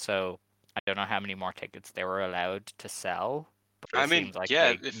sellout, so I don't know how many more tickets they were allowed to sell but I it mean, seems like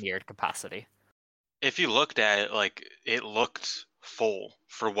yeah, they neared capacity. if you looked at it, like it looked full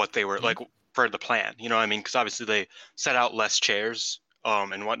for what they were like for the plan. You know what I mean? Because obviously they set out less chairs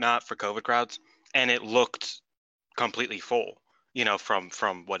and whatnot for COVID crowds, and it looked completely full. You know, from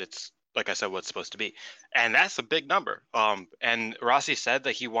what it's like I said, what it's supposed to be, and that's a big number. And Rossi said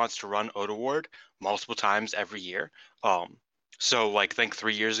that he wants to run Oda Ward multiple times every year. So like think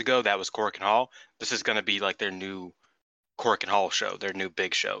 3 years ago that was Cork and Hall. This is going to be like their new Cork and Hall show, their new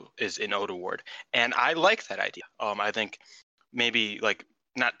big show is in Oda Ward, and I like that idea. I think maybe like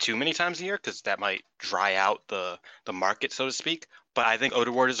not too many times a year because that might dry out the market, so to speak. But I think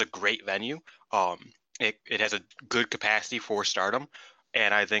Oda Ward is a great venue. It has a good capacity for Stardom,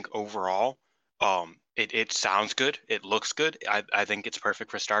 and I think overall, it sounds good. It looks good. I think it's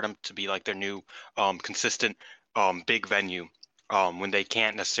perfect for Stardom to be like their new consistent big venue. When they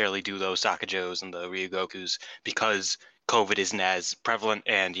can't necessarily do those Sakajos and the Ryogokus because COVID isn't as prevalent,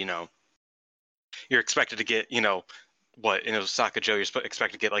 and you're expected to get what in Osaka Joe you're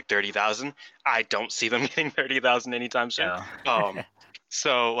expected to get like 30,000. I don't see them getting 30,000 anytime soon. Yeah.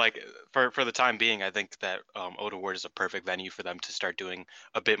 So like for the time being, I think that Oda Ward is a perfect venue for them to start doing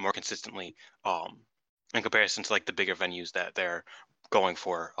a bit more consistently in comparison to like the bigger venues that they're going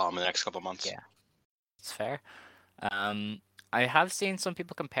for in the next couple of months. Yeah, it's fair. I have seen some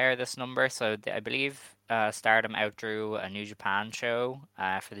people compare this number. So I believe Stardom outdrew a New Japan show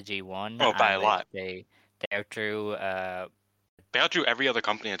for the G1. Oh, by a lot. They outdrew. They outdrew every other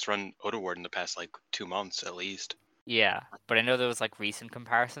company that's run Oda Ward in the past like 2 months at least. Yeah, but I know there was like recent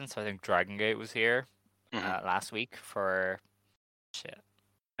comparisons. So I think Dragon Gate was here last week for shit.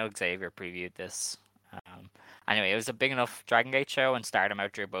 I know Xavier previewed this. Anyway, it was a big enough Dragon Gate show, and Stardom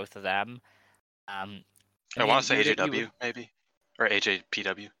outdrew both of them. I want to say AJW maybe, or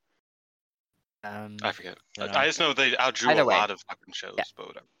AJPW. I forget. I just know they outdrew a lot of fucking shows, but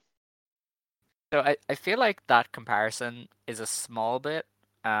whatever. So I feel like that comparison is a small bit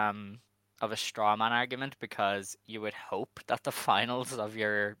of a straw man argument, because you would hope that the finals of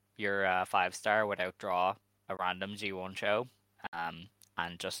your 5-star would outdraw a random G1 show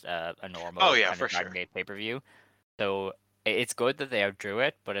and just a normal kind of Dragon Gate pay-per-view. So it's good that they outdrew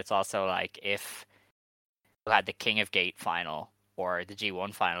it, but it's also like if you had the King of Gate final or the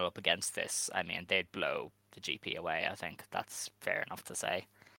G1 final up against this, I mean, they'd blow the GP away. I think that's fair enough to say.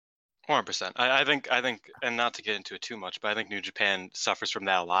 100%. I think, and not to get into it too much, but I think New Japan suffers from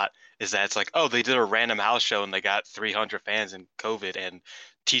that a lot. Is that it's like, oh, they did a random house show and they got 300 fans in COVID, and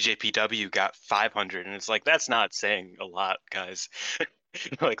TJPW got 500, and it's like that's not saying a lot, guys.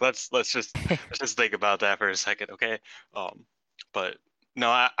 Like let's just think about that for a second, okay? But no,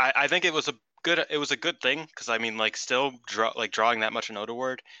 I think it was a good thing, because I mean, like still drawing that much in Oda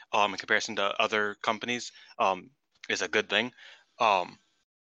Ward in comparison to other companies is a good thing.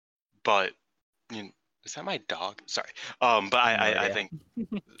 But is that my dog? Sorry. But I think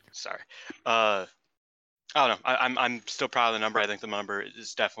sorry. I don't know. I'm still proud of the number. I think the number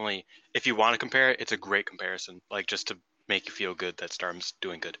is definitely, if you want to compare it, it's a great comparison. Like just to make you feel good that Stardom's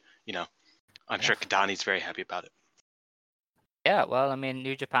doing good. I'm sure Kadani's very happy about it. Yeah, well, I mean,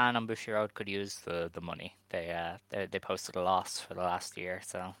 New Japan on Bushiroad could use the money. They posted a loss for the last year,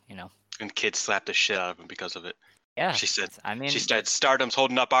 so And kids slapped the shit out of him because of it. Yeah, she said. She said, "Stardom's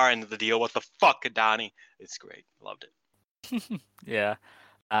holding up our end of the deal. What the fuck, Kadani?" It's great. Loved it. Yeah.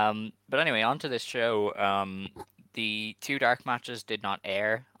 But anyway, on to this show. The 2 dark matches did not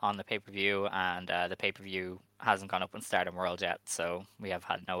air on the pay-per-view, and the pay-per-view hasn't gone up on Stardom World yet, so we have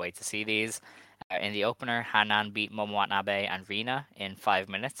had no way to see these. In the opener, Hanan beat Momo Watanabe and Rina in 5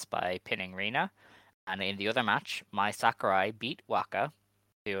 minutes by pinning Rina. And in the other match, Mai Sakurai beat Waka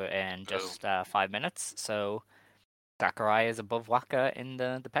in just 5 minutes. So Sakurai is above Waka in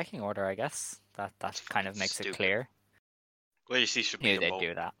the pecking order, I guess. That kind of makes it clear. Lacey should be they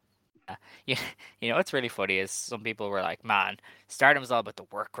do that. What's really funny is some people were like, man, Stardom's all about the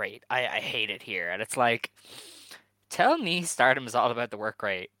work rate. I hate it here. And it's like, tell me Stardom is all about the work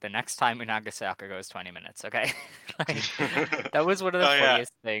rate the next time Unagasaka goes 20 minutes, okay? That was one of the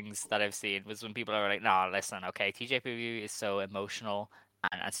funniest things that I've seen, was when people are like, no, listen, okay, TJPW is so emotional,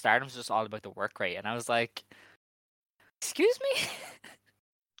 and Stardom's just all about the work rate. And I was like, excuse me?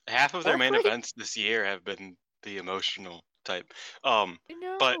 Half of their main events this year have been the emotional type.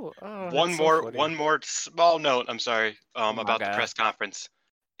 But one more small note, I'm sorry, about the press conference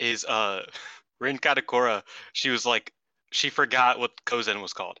is Rin Kadokura, she was like, she forgot what Kozen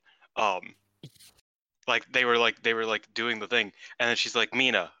was called. Like they were doing the thing, and then she's like,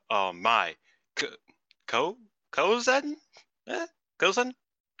 Mina, Kozen? Kozen?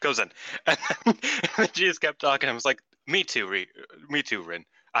 And then she just kept talking. I was like, Me too, Rin.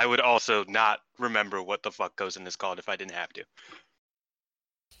 I would also not remember what the fuck Gozen is called if I didn't have to.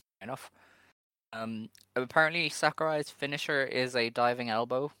 Enough. Apparently Sakurai's finisher is a diving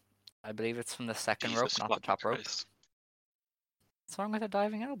elbow. I believe it's from the second rope, Jesus not the fucking top rope. Christ. What's wrong with a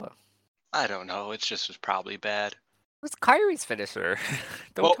diving elbow? I don't know. It just was probably bad. What's Kyrie's finisher?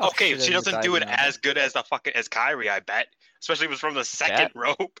 Don't Well, talk okay, shit she on the doesn't do it diving elbow. as good as as Kyrie, I bet. Especially if it was from the second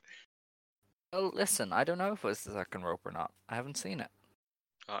rope. Well, listen, I don't know if it was the second rope or not. I haven't seen it.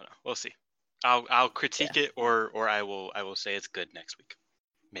 Oh no, we'll see. I'll critique it, or I will say it's good next week,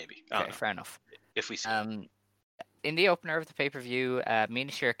 maybe. I don't Okay, know, fair enough. if we see. In the opener of the pay-per-view,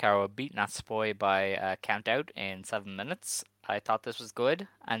 Mina Shirakawa beat Natsupoi by count out in 7 minutes. I thought this was good,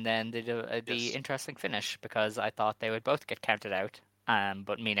 and then they did the Yes. interesting finish because I thought they would both get counted out,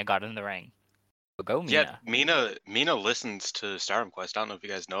 but Mina got in the ring. So go Mina. Yeah, Mina listens to Stardom Quest. I don't know if you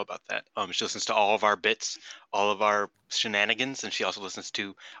guys know about that. She listens to all of our bits, all of our shenanigans, and she also listens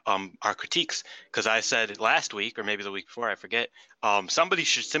to our critiques. Because I said last week, or maybe the week before, I forget. Somebody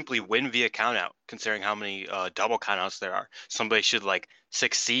should simply win via countout, considering how many double countouts there are. Somebody should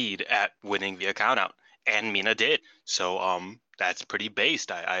succeed at winning via countout, and Mina did. So that's pretty based.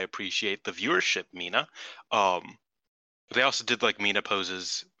 I appreciate the viewership, Mina. They also did Mina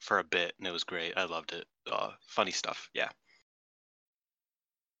poses for a bit, and it was great. I loved it. Funny stuff. Yeah.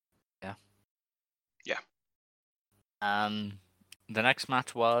 The next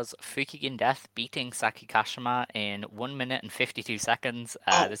match was Fukigen Death beating Saki Kashima in 1 minute and 52 seconds.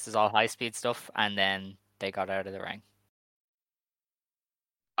 This is all high speed stuff, and then they got out of the ring.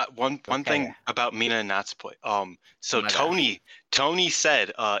 One thing about Mina and Natsupoi. So Tony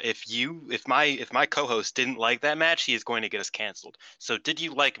said, if my co-host didn't like that match, he is going to get us canceled. So did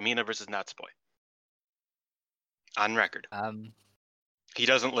you like Mina versus Natsupoi? On record. He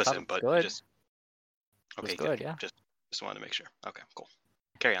doesn't listen, but good. just okay. Good, yeah. Just wanted to make sure. Okay, cool.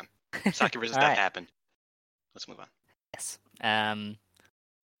 Carry on. Saki versus All Death right. happened. Let's move on. Yes. The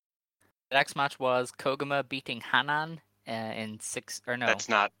next match was Koguma beating Hanan in 6 or no. That's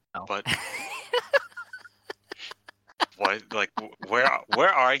not. No. But what?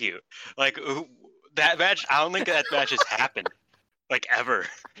 Where are you? That match. I don't think that match has happened. Ever.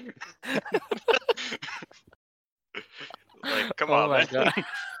 Come on, my man. God.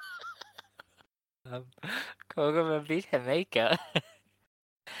 Koguma beat Himeka.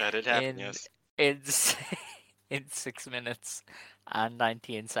 That did happen. Yes. In 6 minutes and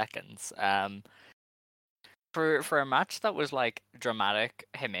 19 seconds. For a match that was dramatic,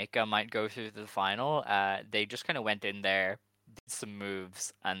 Himeka might go through to the final. They just kind of went in there, did some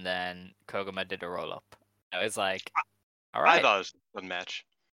moves, and then Koguma did a roll up. It was all right. I thought it was a fun match.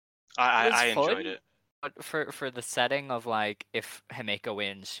 I enjoyed it. But for the setting of if Himeka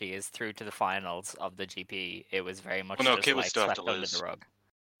wins, she is through to the finals of the GP. It was very much Kid would still have to swept under lose. the rug.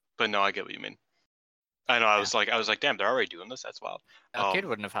 But no, I get what you mean. I know. I was like, damn, they're already doing this. That's wild. Kid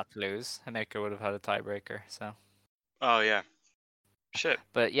wouldn't have had to lose. Himeka would have had a tiebreaker. So. Oh yeah. Shit.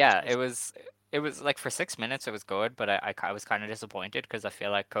 But yeah, it was for 6 minutes it was good, but I was kind of disappointed because I feel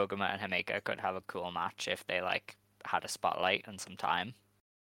like Koguma and Himeka could have a cool match if they had a spotlight and some time.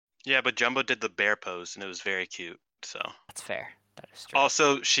 Yeah, but Jumbo did the bear pose and it was very cute. So that's fair. That is true.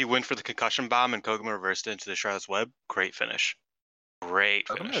 Also, she went for the concussion bomb and Koguma reversed it into the Charlotte's Web. Great finish. Great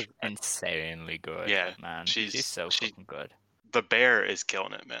finish. Insanely good. Yeah, man. She's so fucking good. The bear is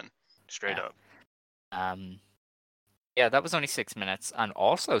killing it, man. Straight up. Yeah, that was only 6 minutes, and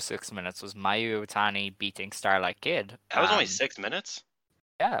also 6 minutes was Mayu Iwatani beating Starlight Kid. That was only 6 minutes?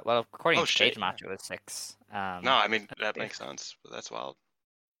 Yeah, well, according to Cage Match, it was 6. No, I mean, that makes sense, but that's wild.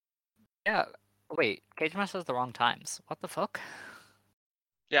 Yeah, wait, Cage Match has the wrong times. What the fuck?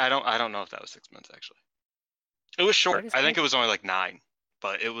 Yeah, I don't know if that was 6 minutes, actually. It was short. I think it was only 9,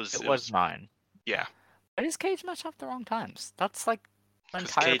 but it was... It was 9. Yeah. Why does Cage Match have the wrong times? That's the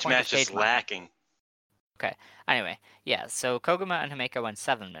entire Cage point Match of is lacking. Okay. Anyway, yeah. So Koguma and Himeka went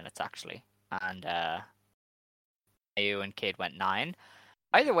 7 minutes actually, and Mayu and Kid went 9.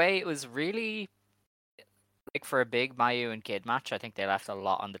 Either way, it was really for a big Mayu and Kid match. I think they left a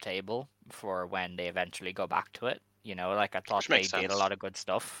lot on the table for when they eventually go back to it. I thought they did a lot of good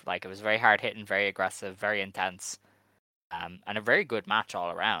stuff. It was very hard hitting, very aggressive, very intense, and a very good match all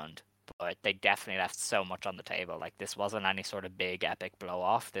around. But they definitely left so much on the table. This wasn't any sort of big epic blow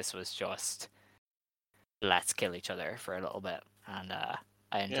off. This was just let's kill each other for a little bit, and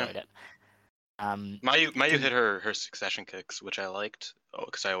I enjoyed it. Mayu hit her succession kicks, which I liked. Oh,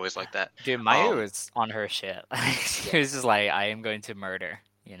 because I always like that. Dude, Mayu was on her shit. She was just I am going to murder,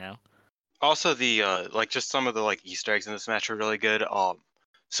 Also, the just some of the Easter eggs in this match were really good.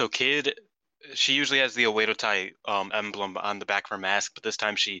 So Kid she usually has the Oedo Tai emblem on the back of her mask, but this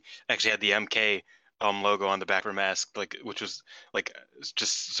time she actually had the MK logo on the back of her mask, like, which was like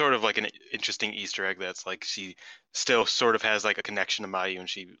just sort of like an interesting Easter egg. That's like she still sort of has like a connection to Mayu, and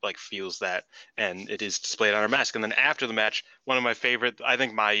she like feels that, and it is displayed on her mask. And then after the match, one of my favorite, I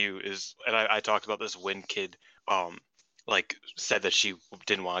think Mayu is, and I talked about this when Kid like said that she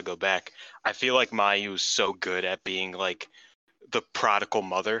didn't want to go back. I feel like Mayu is so good at being like the prodigal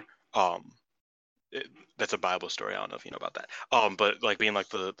mother. That's a Bible story. I don't know if you know about that. But like being like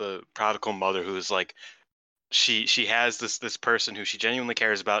the prodigal mother who is like she has this person who she genuinely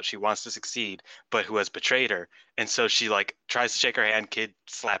cares about. She wants to succeed, but who has betrayed her, and so she like tries to shake her hand. Kid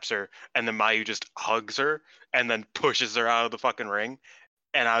slaps her, and then Mayu just hugs her and then pushes her out of the fucking ring.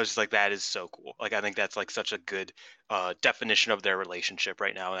 And I was just like, that is so cool. Like, I think that's like such a good definition of their relationship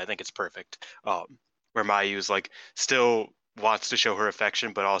right now, and I think it's perfect. Where Mayu is like still wants to show her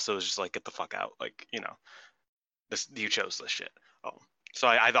affection, but also is just like, get the fuck out. Like, you know, this, you chose this shit. So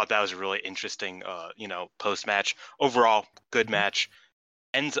I thought that was a really interesting, post match. Overall, good match.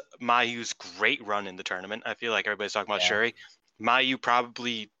 Ends Mayu's great run in the tournament. I feel like everybody's talking about Shuri. Mayu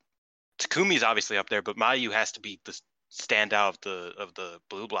probably, Takumi's obviously up there, but Mayu has to be the standout of the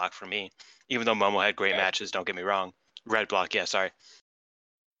blue block for me. Even though Momo had great matches, don't get me wrong. Red block, yeah, sorry.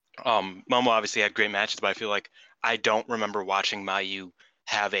 Momo obviously had great matches, but I feel like I don't remember watching Mayu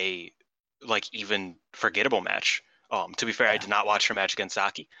have a like even forgettable match. To be fair, I did not watch her match against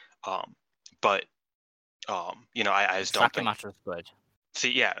Saki. But I just don't Saki think match was good.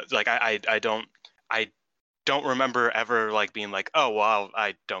 See, yeah, like I don't remember ever like being like, oh wow,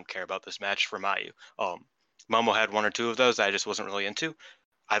 I don't care about this match for Mayu. Momo had one or two of those I just wasn't really into.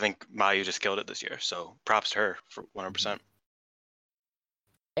 I think Mayu just killed it this year, so props to her for 100%.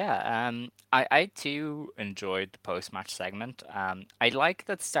 Yeah, I too enjoyed the post-match segment. I like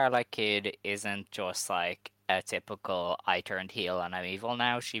that Starlight Kid isn't just like a typical I turned heel and I'm evil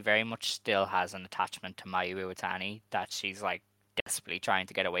now. She very much still has an attachment to Mayu Iwatani that she's like desperately trying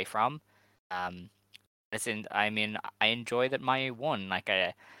to get away from. I enjoy that Mayu won. Like,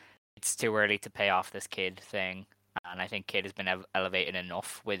 it's too early to pay off this Kid thing, and I think Kid has been elevated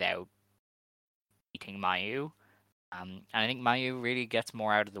enough without beating Mayu. And I think Mayu really gets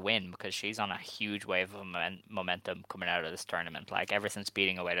more out of the win because she's on a huge wave of momentum coming out of this tournament. Like, ever since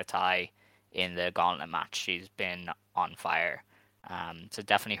beating Oedo Tai in the gauntlet match, she's been on fire. So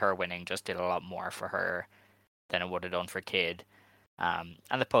definitely her winning just did a lot more for her than it would have done for Kid. And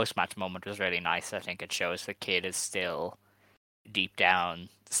the post-match moment was really nice. I think it shows the Kid is still, deep down,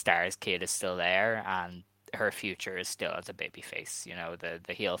 Star's Kid is still there, and her future is still as a babyface. You know,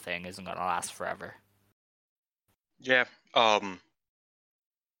 the heel thing isn't going to last forever. Yeah.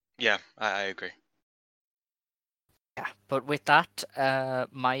 Yeah, I agree. Yeah, but with that,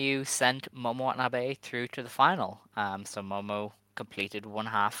 Mayu sent Momo Watanabe through to the final. So Momo completed one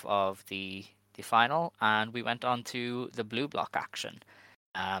half of the final, and we went on to the blue block action.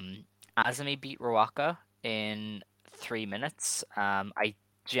 Azumi beat Ruaka in 3 minutes. I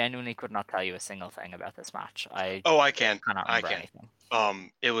genuinely could not tell you a single thing about this match. I can. cannot remember anything.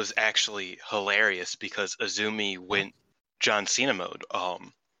 It was actually hilarious because Azumi went John Cena mode.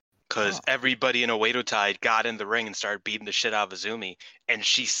 Because everybody in Oedo Tai got in the ring and started beating the shit out of Azumi, and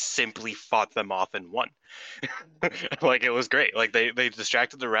she simply fought them off and won. Like, it was great. Like, they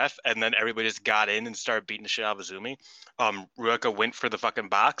distracted the ref, and then everybody just got in and started beating the shit out of Azumi. Ruaka went for the fucking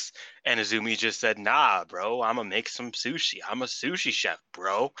box, and Azumi just said, nah, bro, I'm gonna make some sushi. I'm a sushi chef,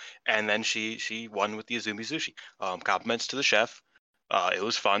 bro. And then she won with the Azumi sushi. Compliments to the chef. It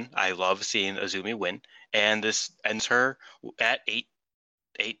was fun. I love seeing Azumi win, and this ends her at 8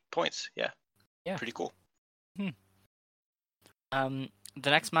 points. Yeah. Pretty cool. The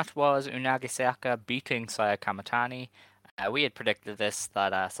next match was Unagi Sayaka beating Saya Kamatani. We had predicted this,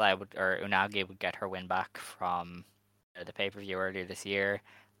 that Unagi would get her win back from the pay-per-view earlier this year,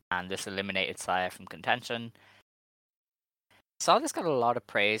 and this eliminated Saya from contention. Saw this got a lot of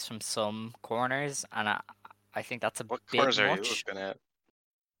praise from some corners, and I think that's a What bit corners are you much. looking at?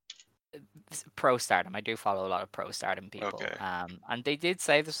 Pro Stardom. I do follow a lot of Pro Stardom people. Okay. And they did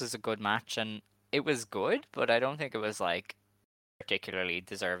say this was a good match, and it was good, but I don't think it was like particularly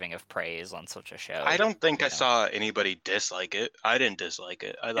deserving of praise on such a show. I don't think I saw anybody dislike it. I didn't dislike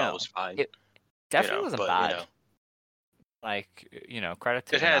it. I thought it was fine. It definitely wasn't bad. Credit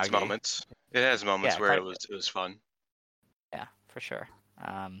to it has Unagi. moments. It has moments where it was fun. Yeah, for sure.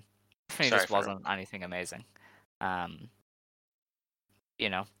 Definitely just wasn't anything amazing.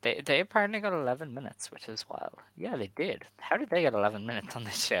 They apparently got 11 minutes, which is wild. Yeah, they did. How did they get 11 minutes on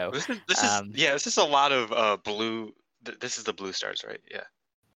this show? This is a lot of blue. This is the Blue Stars, right? Yeah.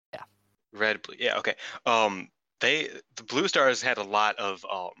 Yeah. Red, blue. Yeah, okay. The Blue Stars had a lot of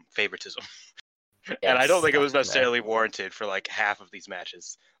favoritism, and I don't Yes, think it was that's fair. necessarily warranted for like half of these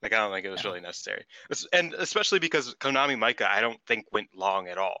matches. Like I don't think it was No, really necessary, and especially because Konami Micah, I don't think went long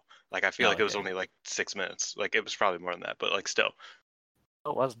at all. Like I feel no, like it it was didn't. only like 6 minutes. Like it was probably more than that, but like still.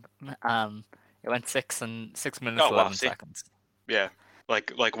 It wasn't. It went 6 minutes Oh wow, 11 see, seconds. yeah.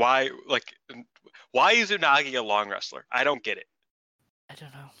 Like why is Unagi a long wrestler? I don't get it. I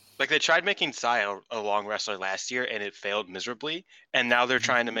don't know. Like they tried making Sai a long wrestler last year and it failed miserably, and now they're Mhm.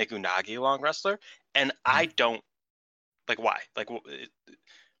 trying to make Unagi a long wrestler, and I don't like why. Like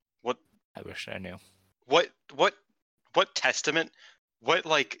what I wish I knew. what what what testament? What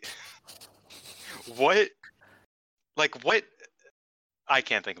what what? I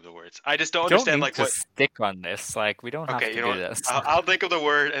can't think of the words. I just don't Don't understand need like to what. stick on this. Like, we don't have Okay, to you know do what? this. I'll think of the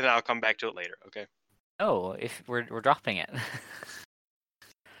word and I'll come back to it later. Okay. No, if we're dropping it.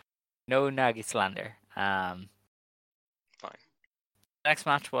 No Nagi slander. Fine. Next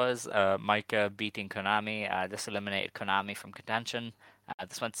match was Micah beating Konami. This eliminated Konami from contention.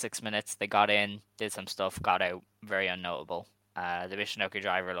 This went 6 minutes. They got in, did some stuff, got out. Very unnotable. The Michinoku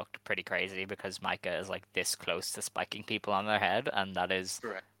driver looked pretty crazy because Micah is like this close to spiking people on their head, and that is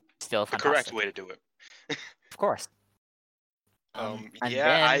Correct. still The correct fantastic. way to do it. Of course. And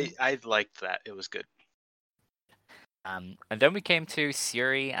Yeah, then I liked that. It was good. and then we came to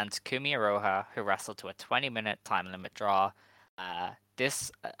Suri and Takumi Iroha, who wrestled to a 20-minute time limit draw. I've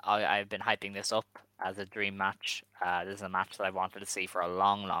been hyping this up as a dream match. This is a match that I wanted to see for a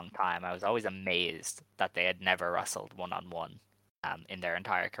long, long time. I was always amazed that they had never wrestled one-on-one in their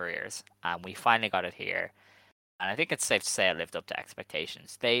entire careers. And we finally got it here. And I think it's safe to say it lived up to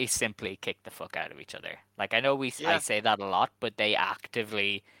expectations. They simply kicked the fuck out of each other. Like, I know I Yeah. say that a lot, but they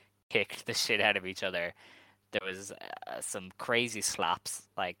actively kicked the shit out of each other. There was some crazy slaps.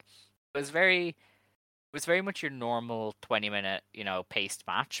 Like, it was very much your normal 20-minute, paced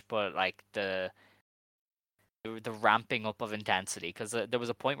match, but like the ramping up of intensity, because there was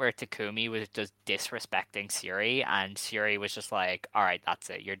a point where Takumi was just disrespecting Suri, and Suri was just like, "All right, that's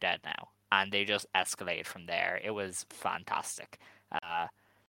it, you're dead now," and they just escalated from there. It was fantastic.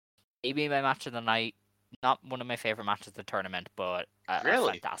 Maybe my match of the night. Not one of my favorite matches of the tournament, but a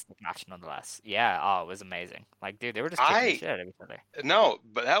Really? fantastic match nonetheless. Yeah, oh, it was amazing. Like, dude, they were just kicking the shit out of each other. No,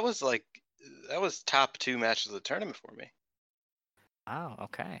 but that was top 2 matches of the tournament for me. Oh,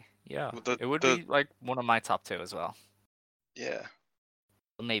 okay. Yeah. With It would be like one of my top 2 as well. Yeah.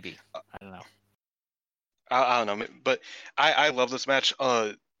 Well, maybe. I don't know. I don't know, but I love this match.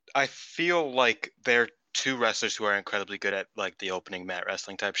 I feel like they're two wrestlers who are incredibly good at like the opening mat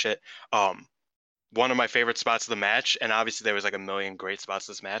wrestling type shit. One of my favorite spots of the match, and obviously there was like a million great spots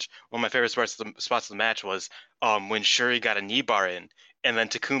of this match. One of my favorite spots of the match was when Shuri got a knee bar in, and then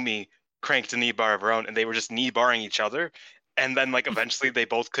Takumi cranked a knee bar of her own, and they were just knee barring each other, and then like eventually they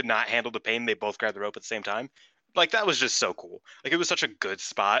both could not handle the pain. They both grabbed the rope at the same time. Like that was just so cool. Like it was such a good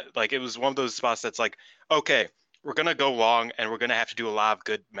spot. Like it was one of those spots that's like, okay, we're gonna go long, and we're gonna have to do a lot of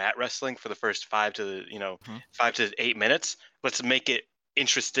good mat wrestling for the first 5 to 8 minutes. Let's make it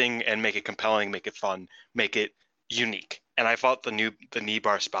interesting and make it compelling, make it fun, make it unique. And I thought the knee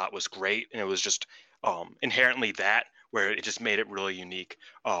bar spot was great, and it was just inherently that where it just made it really unique.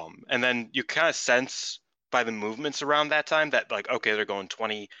 And then you kind of sense by the movements around that time that like okay, they're going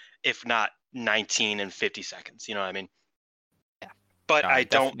 20, if not 19 and 50 seconds. You know what I mean? Yeah. But No, I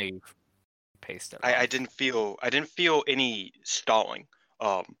don't. definitely paced it I well. didn't feel any stalling.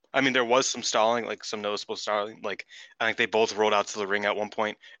 I mean, there was some stalling, like some noticeable stalling. Like I think they both rolled out to the ring at one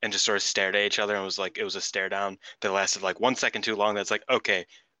point and just sort of stared at each other, and it was a stare down that lasted like 1 second too long. That's like okay,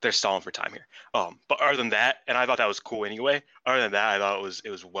 they're stalling for time here. But other than that, and I thought that was cool anyway. Other than that, I thought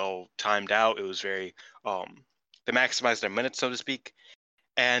it was well timed out. It was very they maximized their minutes, so to speak.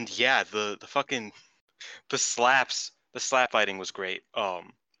 And yeah, the fucking the slap fighting was great.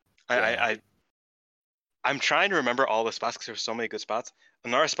 Yeah. I'm trying to remember all the spots because there were so many good spots.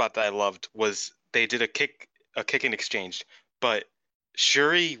 Another spot that I loved was they did a kicking exchange, but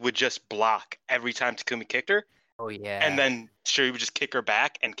Shuri would just block every time Takumi kicked her, Oh yeah. and then Shuri would just kick her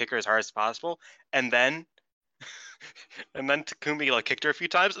back and kick her as hard as possible, and then Takumi like kicked her a few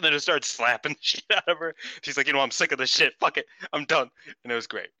times, and then just started slapping the shit out of her. She's like, I'm sick of this shit. Fuck it, I'm done. And it was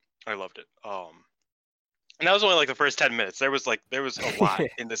great. I loved it. And that was only like the first 10 minutes. There was a lot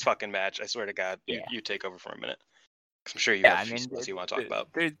in this fucking match. I swear to God, Yeah. you take over for a minute. 'Cause I'm sure you Yeah, have I a few mean, spots you want to talk about.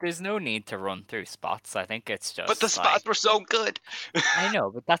 there's no need to run through spots. I think it's just But the spots were so good. I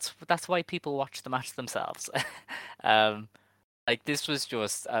know, but that's why people watch the match themselves. um, like this was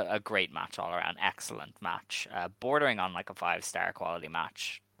just a great match all around, excellent match, bordering on like a 5-star quality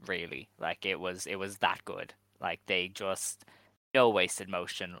match. really. Like it was that good. Like they just no wasted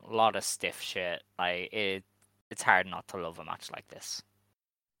motion, a lot of stiff shit. Like it's hard not to love a match like this.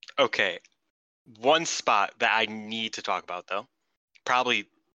 Okay, one spot that I need to talk about though, probably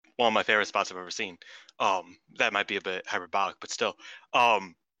one of my favorite spots I've ever seen. That might be a bit hyperbolic, but still.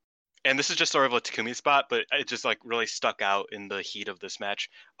 And this is just sort of a Takumi spot, but it just like really stuck out in the heat of this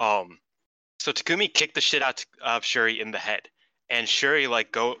match. So Takumi kicked the shit out of Shuri in the head, and Shuri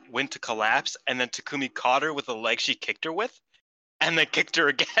like went to collapse, and then Takumi caught her with the leg she kicked her with, and then kicked her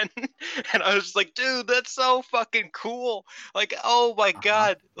again. And I was just like, dude, that's so fucking cool. Like, oh my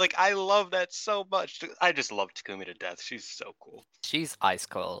god, like I love that so much. I just love Takumi to death. She's so cool. She's ice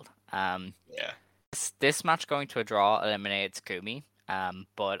cold. Yeah. This match going to a draw eliminated Takumi.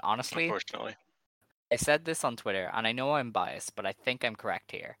 But honestly, Unfortunately, I said this on Twitter, and I know I'm biased, but I think I'm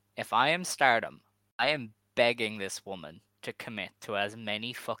correct here. If I am Stardom, I am begging this woman to commit to as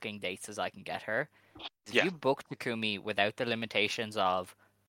many fucking dates as I can get her. If you book Takumi without the limitations of,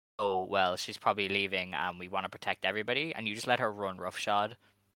 oh, well, she's probably leaving and we want to protect everybody, and you just let her run roughshod,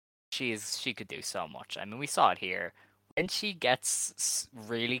 she could do so much. I mean, we saw it here. When she gets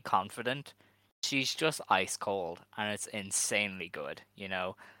really confident, she's just ice cold, and it's insanely good. You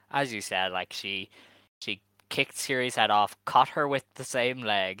know, as you said, like she kicked Siri's head off, caught her with the same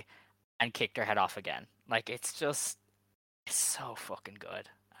leg, and kicked her head off again. Like it's so fucking good.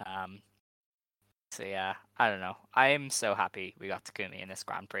 So yeah, I don't know. I'm so happy we got Takumi in this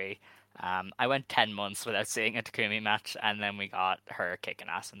Grand Prix. I went 10 months without seeing a Takumi match, and then we got her kicking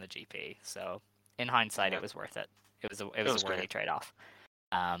ass in the GP. So in hindsight, it was worth it. It was a worthy trade-off.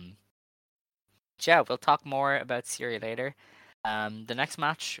 Yeah, we'll talk more about Siri later. The next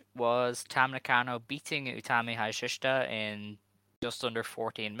match was Tam Nakano beating Utami Hayashishita in just under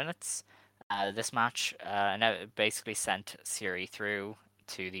 14 minutes. This match now basically sent Siri through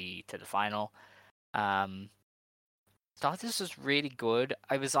to the final. Thought this was really good.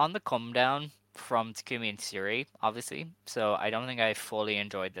 I was on the come down from Takumi and Siri, obviously, so I don't think I fully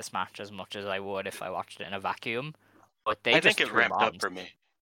enjoyed this match as much as I would if I watched it in a vacuum. But I think it ramped up for me.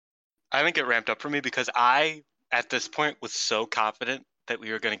 I think it ramped up for me because I, at this point, was so confident that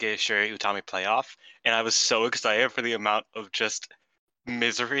we were going to get a Shuri Utami playoff, and I was so excited for the amount of just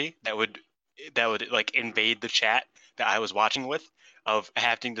misery that would like invade the chat that I was watching with, of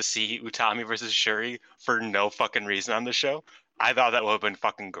having to see Utami versus Shuri for no fucking reason on the show. I thought that would have been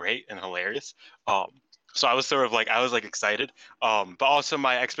fucking great and hilarious. So I was sort of like, excited. But also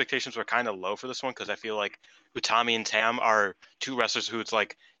my expectations were kind of low for this one because I feel like Utami and Tam are two wrestlers who it's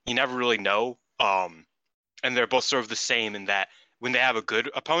like you never really know. And they're both sort of the same in that when they have a good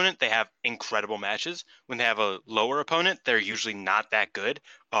opponent, they have incredible matches. When they have a lower opponent, they're usually not that good.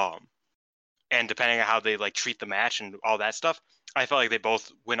 And depending on how they like treat the match and all that stuff, I felt like they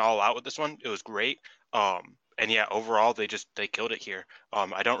both went all out with this one. It was great. And yeah, overall they killed it here.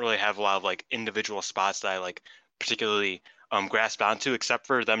 I don't really have a lot of like individual spots that I like particularly grasped onto, except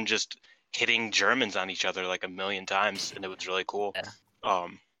for them just hitting Germans on each other like a million times, and it was really cool. Yeah.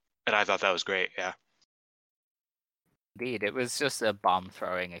 And I thought that was great. Yeah. Indeed, it was just a bomb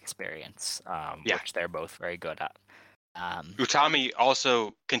throwing experience, which they're both very good at. Utami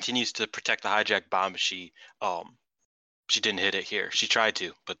also continues to protect the hijack bomb. She didn't hit it here. She tried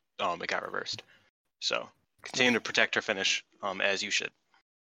to, but it got reversed. So continue to protect her finish, as you should.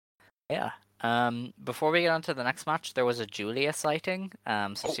 Yeah. Before we get on to the next match, there was a Julia sighting.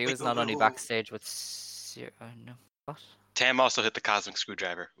 She was not only backstage with what? Tam also hit the cosmic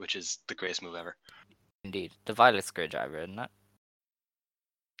screwdriver, which is the greatest move ever. Indeed, the violet screwdriver, isn't it?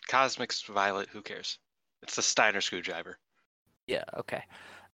 Cosmic violet, who cares? It's the Steiner screwdriver. Yeah. Okay.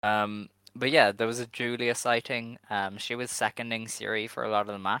 But yeah, there was a Julia sighting. She was seconding Siri for a lot of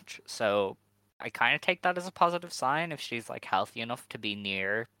the match, so I kind of take that as a positive sign. If she's like healthy enough to be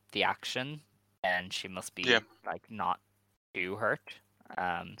near the action, then she must be like not too hurt.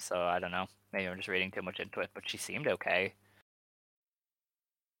 So I don't know. Maybe I'm just reading too much into it, but she seemed okay.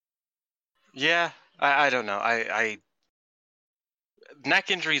 Yeah, I don't know. I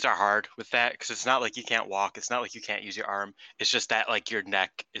neck injuries are hard with that because it's not like you can't walk. It's not like you can't use your arm. It's just that like your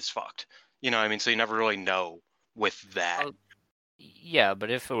neck is fucked. You know what I mean? So you never really know with that. Yeah, but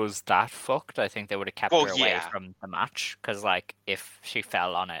if it was that fucked, I think they would have kept her away from the match. Because like if she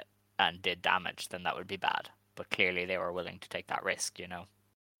fell on it and did damage, then that would be bad. But clearly they were willing to take that risk, you know?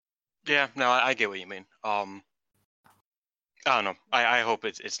 Yeah, no, I get what you mean. I don't know. I hope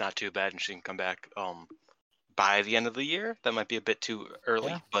it's not too bad and she can come back. by the end of the year. That might be a bit too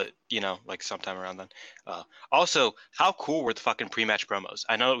early, Yeah. but like sometime around then. Also, how cool were the fucking pre-match promos?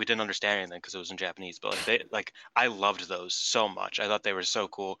 I know that we didn't understand anything because it was in Japanese, but I loved those so much. I thought they were so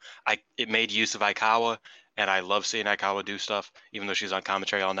cool. It made use of Aikawa, and I love seeing Aikawa do stuff, even though she's on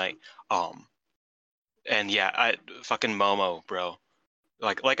commentary all night. And yeah, I fucking Momo, bro.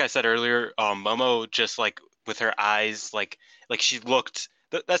 Like I said earlier, Momo just with her eyes, she looked.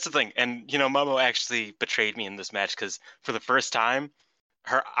 That's the thing, and Momo actually betrayed me in this match because for the first time,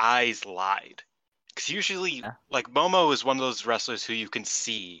 her eyes lied. Because usually, Momo is one of those wrestlers who you can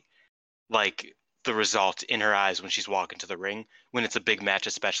see, the result in her eyes when she's walking to the ring when it's a big match,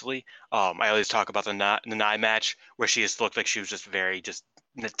 especially. I always talk about the Nai match where she just looked like she was just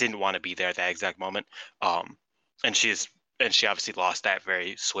didn't want to be there at that exact moment. And she obviously lost that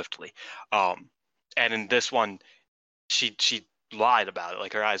very swiftly. And in this one, she lied about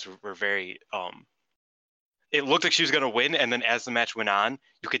it. Her eyes were very it looked like she was going to win, and then as the match went on,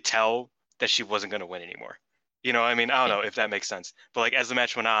 you could tell that she wasn't going to win anymore. I don't know if that makes sense, but as the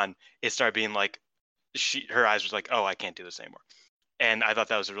match went on, it started being her eyes was oh, I can't do this anymore. And I thought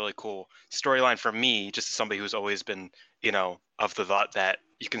that was a really cool storyline for me, just as somebody who's always been of the thought that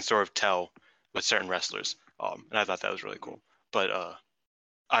you can sort of tell with certain wrestlers. And I thought that was really cool. But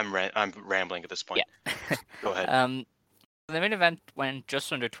I'm rambling at this point. Yeah. Go ahead. The main event went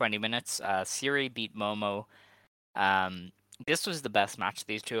just under 20 minutes. Syuri beat Momo. This was the best match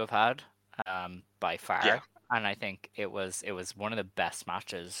these two have had, by far. Yeah. And I think it was one of the best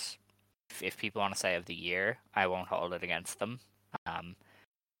matches, if people want to say, of the year. I won't hold it against them.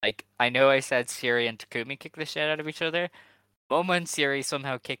 I know I said Syuri and Takumi kicked the shit out of each other. Momo and Syuri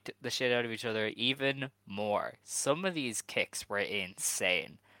somehow kicked the shit out of each other even more. Some of these kicks were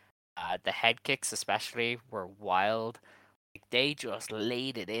insane. The head kicks especially were wild. They just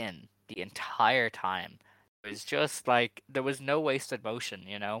laid it in the entire time. It was just there was no wasted motion,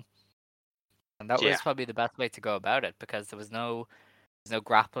 And that was probably the best way to go about it, because there was no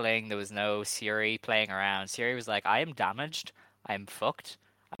grappling, there was no Syuri playing around. Syuri was like, I am damaged, I'm fucked,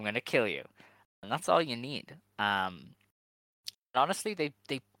 I'm gonna kill you. And that's all you need. Honestly,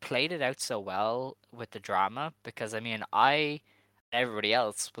 they played it out so well with the drama, because I everybody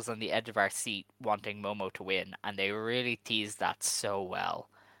else was on the edge of our seat wanting Momo to win, and they really teased that so well.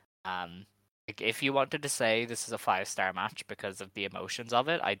 If you wanted to say this is a 5-star match because of the emotions of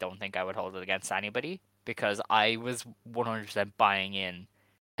it, I don't think I would hold it against anybody, because I was 100% buying in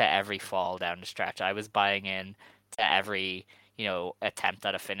to every fall down the stretch. I was buying in to every, attempt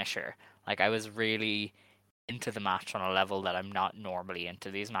at a finisher. I was really into the match on a level that I'm not normally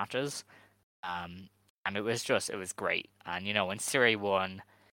into these matches. And it was great. And, when Syuri won,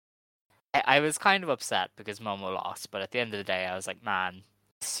 I was kind of upset because Momo lost. But at the end of the day, I was like, man,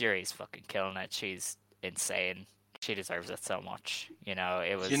 Syuri's fucking killing it. She's insane. She deserves it so much.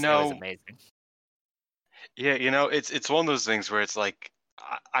 It was amazing. Yeah, it's one of those things where it's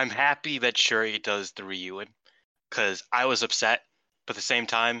I'm happy that Syuri does the Ryuin, because I was upset. But at the same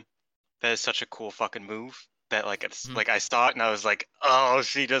time, that is such a cool fucking move that it's I saw it and I was like, oh,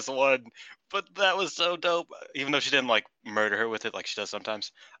 she just won. But that was so dope. Even though she didn't murder her with it like she does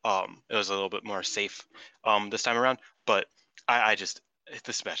sometimes, it was a little bit more safe this time around. But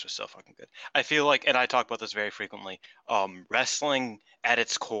this match was so fucking good. I feel and I talk about this very frequently, wrestling at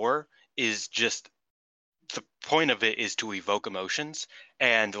its core is just, the point of it is to evoke emotions.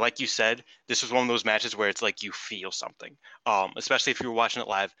 And like you said, this was one of those matches where it's you feel something, especially if you were watching it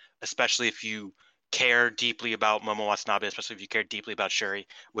live, especially if you care deeply about Momo Watanabe, especially if you care deeply about Syuri,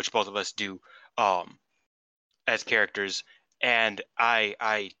 which both of us do, as characters. And I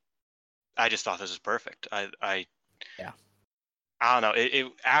just thought this was perfect. I don't know. It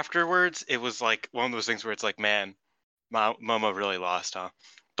afterwards, it was one of those things where it's man, Momo really lost, huh?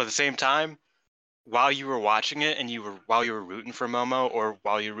 But at the same time, while you were watching it and while you were rooting for Momo, or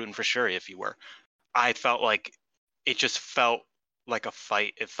while you were rooting for Syuri, if you were, I felt it just felt like a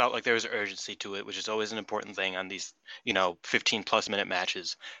fight. It felt like there was urgency to it, which is always an important thing on these 15+ minute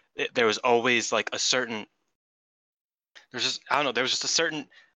matches. There was always a certain, there was just a certain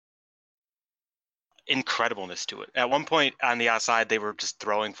incredibleness to it. At one point on the outside, they were just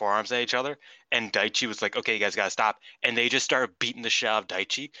throwing forearms at each other, and Daichi was like, okay, you guys gotta stop. And they just started beating the shit out of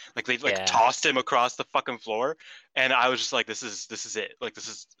Daichi. They tossed him across the fucking floor. And I was just like, this is it. This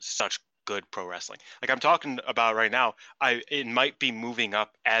is such good pro wrestling. I'm talking about right now, it might be moving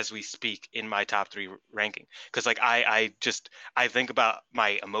up as we speak in my top 3 ranking, because I think about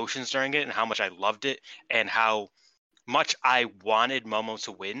my emotions during it and how much I loved it and how much I wanted Momo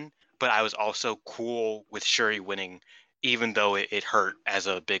to win, but I was also cool with Syuri winning, even though it hurt as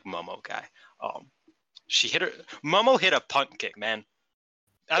a big Momo guy. She hit her. Momo hit a punt kick, man.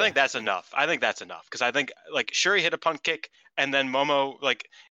 I think that's enough. Because I think like Shuri hit a punt kick, and then Momo like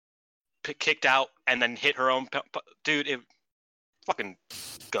kicked out and then hit her own. Dude, it fucking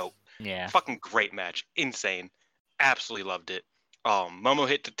goat. Yeah. Fucking great match. Insane. Absolutely loved it. Momo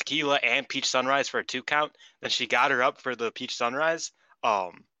hit the tequila and peach sunrise for a 2 count. Then she got her up for the peach sunrise.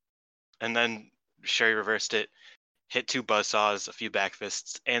 And then Shuri reversed it, hit 2 buzzsaws, a few back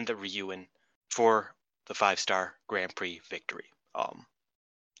fists, and the Ryuin for the 5-star Grand Prix victory.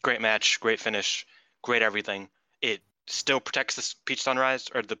 Great match, great finish, great everything. It still protects the peach sunrise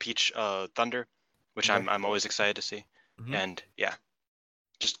or the peach thunder, which I'm always excited to see. Mm-hmm. And yeah,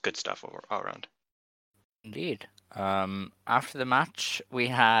 just good stuff all around. Indeed. After the match, we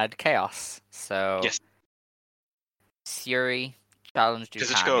had Chaos. So yes, Syuri challenged Utami.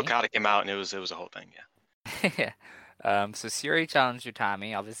 Kazuchika Okada came out, and it was a whole thing. Yeah. So Syuri challenged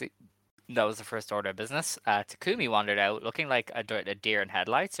Utami. Obviously, that was the first order of business. Takumi wandered out, looking like a deer in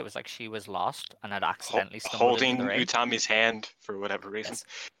headlights. It was like she was lost and had accidentally stumbled holding into the ring. Utami's hand for whatever reason. Yes.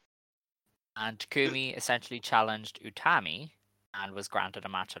 And Takumi essentially challenged Utami and was granted a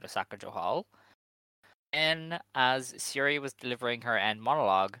match at Osaka-jo Hall. And as Syuri was delivering her end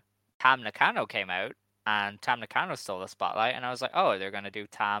monologue, Tam Nakano came out, and Tam Nakano stole the spotlight, and I was like, oh, they're going to do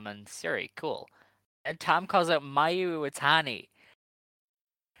Tam and Syuri, cool. And Tam calls out Mayu Iwatani.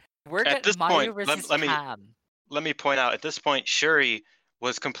 We're At getting this Mayu point, versus let Tam. me point out, at this point, Shuri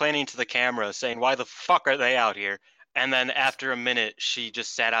was complaining to the camera, saying, why the fuck are they out here? And then after a minute, she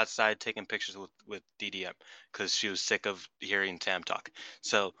just sat outside taking pictures with DDM because she was sick of hearing Tam talk.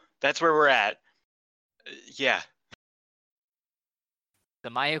 So that's where we're at. Yeah. The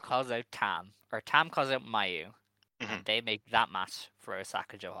Mayu calls out Tam, or Tam calls out Mayu, and they make that match for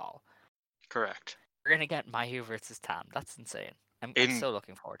Osaka-jo Hall. Correct. We're gonna get Mayu versus Tam. That's insane. I'm so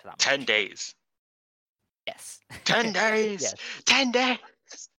looking forward to that. 10 match. days. Yes. 10 days. Yes. 10 days.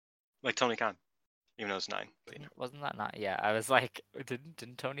 Like Tony Khan, even though it's 9. But, you know. Wasn't that 9? Yeah, I was like,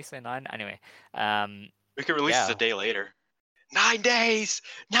 didn't Tony say 9? Anyway, we could release this a day later. 9 days.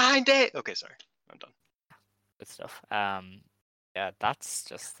 9 days. Okay, sorry, I'm done. Good stuff. Yeah,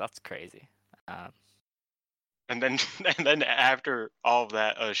 that's crazy. And then after all of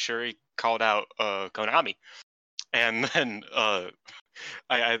that, Shuri called out Konami, and then the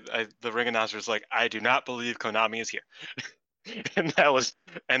ring announcer was like, "I do not believe Konami is here," and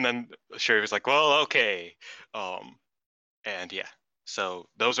then Shuri was like, "Well, okay," and yeah, so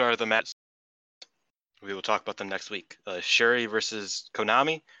those are the matches. We will talk about them next week. Shuri versus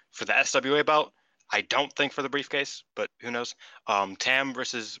Konami for the SWA bout. I don't think for the briefcase, but who knows? Tam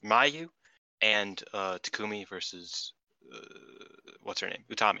versus Mayu, and Takumi versus what's her name?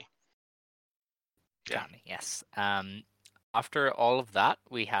 Utami. Yeah. Utami, yes. After all of that,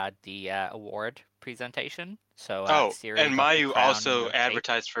 we had the award presentation. So and Mayu also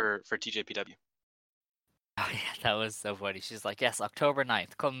advertised for TJPW. Oh yeah, that was so funny. She's like, yes, October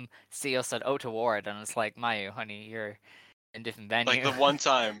 9th, come see us at Oat Award. And it's like, Mayu, honey, you're in different venue. Like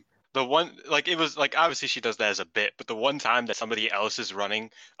it was like, obviously she does that as a bit, but the one time that somebody else is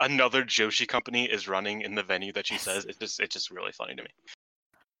running, another Joshi company is running in the venue that she says, it's just really funny to me.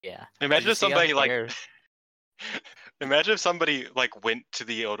 Yeah. Imagine if somebody imagine if somebody like went to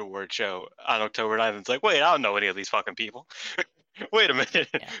the Oat Award show on October 9th and it's like, wait, I don't know any of these fucking people. Wait a minute.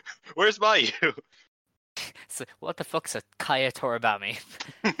 Yeah. Where's Mayu? So what the fuck's a Kaya Toribami?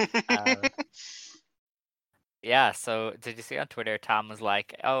 Yeah, so did you see on Twitter, Tom was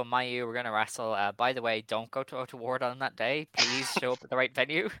like, oh, Mayu, we're going to wrestle. By the way, don't go to Oat Award on that day. Please show up at the right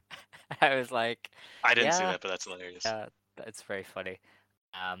venue. I was like... I didn't see that, but that's hilarious. Yeah, it's very funny.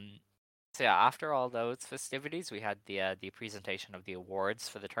 So yeah, after all those festivities, we had the presentation of the awards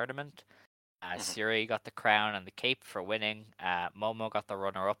for the tournament. Syuri got the crown and the cape for winning. Momo got the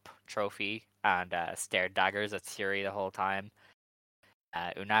runner-up trophy and stared daggers at Syuri the whole time.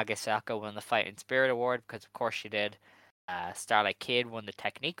 Unagi Sayaka won the Fighting Spirit Award because of course she did. Starlight Kid won the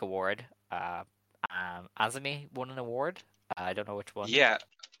Technique Award. Azumi won an award. I don't know which one. Yeah.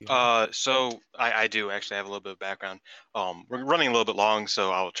 So I do actually have a little bit of background. We're running a little bit long,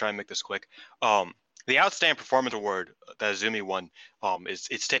 so I'll try and make this quick. The Outstanding Performance Award that Azumi won,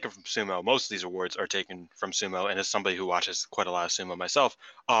 it's taken from sumo. Most of these awards are taken from sumo, and as somebody who watches quite a lot of sumo myself,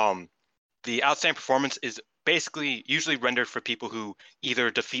 the Outstanding Performance is basically usually rendered for people who either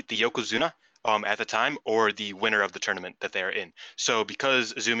defeat the Yokozuna at the time or the winner of the tournament that they are in. So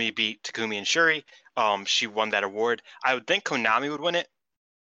because Azumi beat Takumi and Shuri, she won that award. I would think Konami would win it,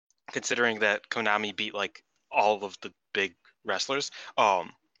 considering that Konami beat like all of the big wrestlers.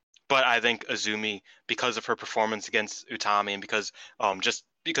 But I think Azumi, because of her performance against Utami and because just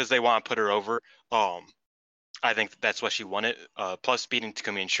because they want to put her over, I think that's why she won it. Plus, beating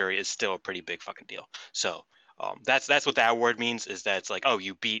Takumi and Shuri is still a pretty big fucking deal. So that's what that award means, is that it's like, oh,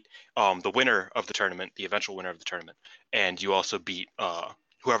 you beat the winner of the tournament, the eventual winner of the tournament, and you also beat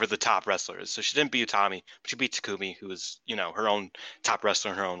whoever the top wrestler is. So she didn't beat Utami, but she beat Takumi, who is, her own top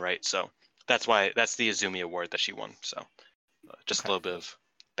wrestler in her own right. So that's why that's the Izumi award that she won. So just a little bit of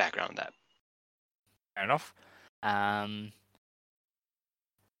background on that. Fair enough.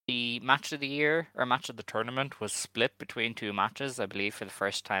 The match of the year, or match of the tournament, was split between two matches, I believe, for the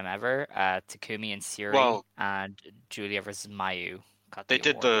first time ever. Takumi and Syuri and Julia versus Mayu got They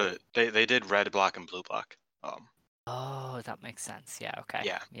the did award. they did red block and blue block. Oh, that makes sense. Yeah, okay.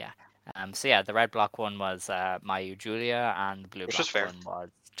 Yeah. So yeah, the red block one was Mayu Julia, and the blue Which block was fair. one was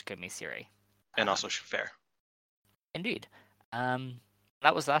Takumi Syuri. And also fair. Indeed.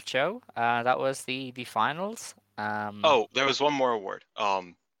 That was that show. That was the finals. Oh, there was one more award.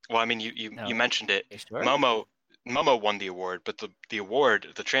 Well, I mean, you mentioned it. Sure? Momo won the award, but the award,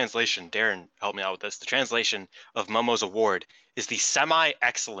 the translation, Darren helped me out with this. The translation of Momo's award is the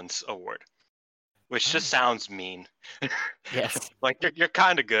Semi-Excellence Award, which just sounds mean. Yes. Like you're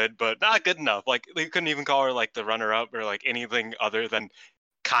kind of good, but not good enough. Like they couldn't even call her like the runner-up or like anything other than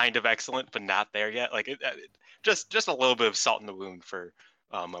kind of excellent, but not there yet. Like just a little bit of salt in the wound for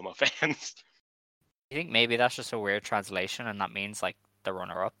Momo fans. You think maybe that's just a weird translation, and that means like the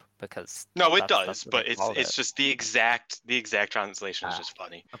runner-up? Because no, it that's does, what but they called it's it. just the exact translation is just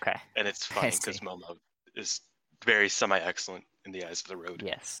funny. Okay. And it's funny because Momo is very semi-excellent in the eyes of the road.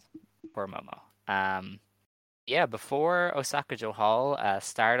 Yes, poor Momo. Yeah, before Osaka-jo Hall,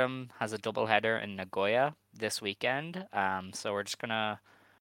 Stardom has a doubleheader in Nagoya this weekend. So we're just gonna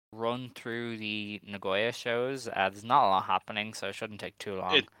run through the Nagoya shows. There's not a lot happening, so it shouldn't take too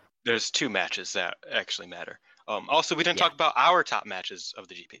long. There's two matches that actually matter. Also, we didn't talk about our top matches of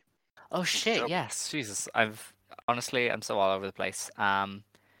the GP. Oh shit! Yes, Jesus. I'm so all over the place.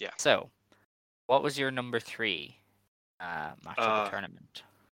 Yeah. So, what was your number 3 match of the tournament?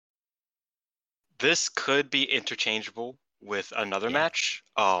 This could be interchangeable with another match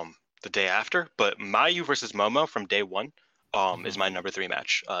the day after, but Mayu versus Momo from day 1 is my number 3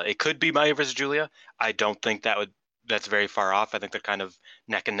 match. It could be Mayu versus Julia. I don't think that's very far off. I think they're kind of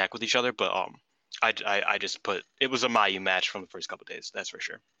neck and neck with each other, but I just put it was a Mayu match from the first couple of days. That's for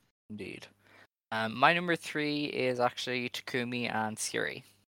sure. Indeed. My number 3 is actually Takumi and Syuri.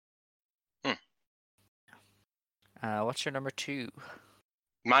 What's your number 2?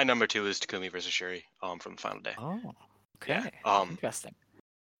 My number 2 is Takumi versus Shuri from the final day. Oh, okay. Yeah. Interesting.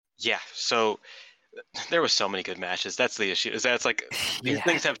 Yeah. So there were so many good matches. That's the issue. Is that it's like these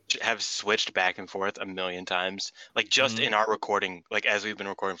things have switched back and forth a million times. Like just in our recording, like as we've been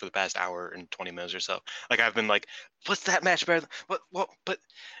recording for the past hour and 20 minutes or so. Like I've been like, what's that match better? What? But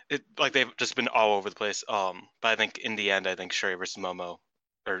it like they've just been all over the place. But I think in the end, I think Shuri versus Momo,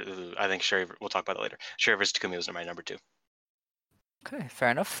 or I think Shuri. We'll talk about it later. Shuri versus Takumi was my number 2. Okay, fair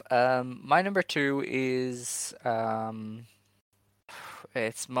enough. My number 2 is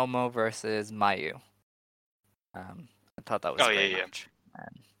it's Momo versus Mayu. I thought that was a great match.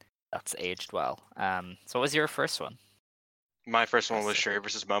 That's aged well. So what was your first one? My first one was Shuri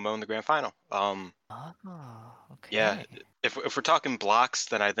versus Momo in the grand final. Okay. Yeah, if we're talking blocks,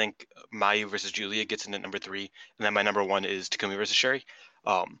 then I think Mayu versus Julia gets in at number 3, and then my number 1 is Takumi versus Shuri.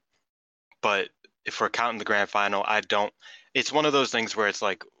 But if we're counting the grand final, I don't. It's one of those things where it's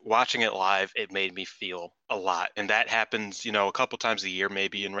like watching it live, it made me feel a lot, and that happens, a couple times a year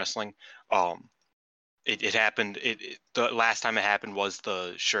maybe in wrestling. It happened. The last time it happened was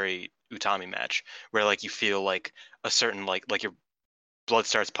the Shuri Utami match, where like you feel like a certain like your blood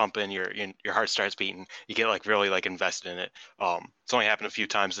starts pumping, your heart starts beating, you get like really like invested in it. It's only happened a few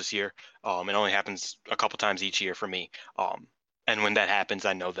times this year. It only happens a couple times each year for me. And when that happens,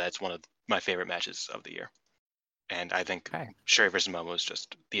 I know that's one of my favorite matches of the year. And I think Shuri versus Momo is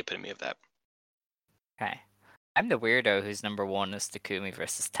just the epitome of that. Okay. I'm the weirdo whose number 1 is Takumi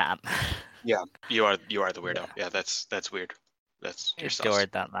versus Tam. Yeah, you are the weirdo. Yeah, that's weird. That's I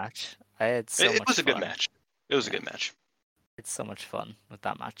adored that match. I had so much fun. It was a good match. It was a good match. It's so much fun with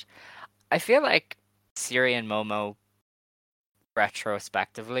that match. I feel like Syuri and Momo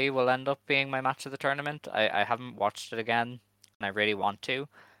retrospectively will end up being my match of the tournament. I haven't watched it again, and I really want to.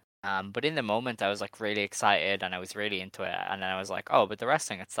 But in the moment, I was like really excited, and I was really into it. And then I was like, oh, but the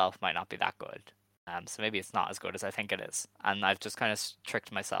wrestling itself might not be that good. So maybe it's not as good as I think it is. And I've just kind of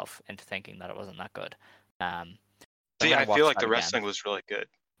tricked myself into thinking that it wasn't that good. See, I feel like the wrestling was really good.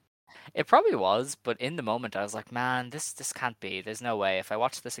 It probably was, but in the moment I was like, man, this can't be. There's no way. If I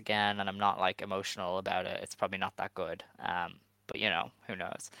watch this again and I'm not like emotional about it, it's probably not that good. But who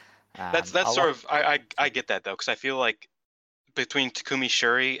knows? That's I'll sort watch- of I get that though, because I feel like between Takumi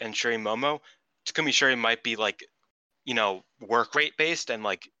Shuri and Shuri Momo, Takumi Shuri might be like, work rate based and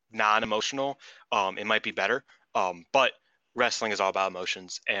like non-emotional. It might be better. But wrestling is all about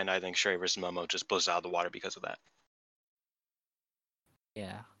emotions, and I think Shuri versus Momo just blows it out of the water because of that.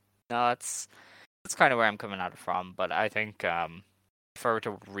 Yeah. No, that's kind of where I'm coming at it from. But I think if I were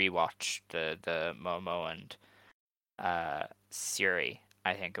to rewatch the Momo and Siri,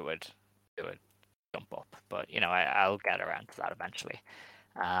 I think it would jump up. But I'll get around to that eventually.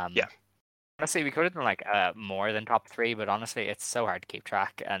 Yeah. Honestly, we could have done like more than top 3, but honestly, it's so hard to keep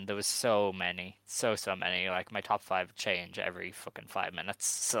track, and there was so many. Like my top 5 change every fucking 5 minutes.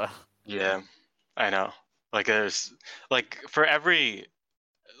 So Yeah, I know. Like there's like for every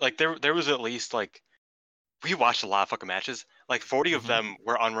like there was at least like we watched a lot of fucking matches. Like 40 of Mhm. them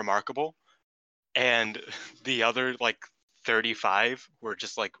were unremarkable, and the other like 35 were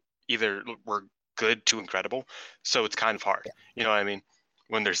just like either were good to incredible. So it's kind of hard. Yeah. You know what I mean?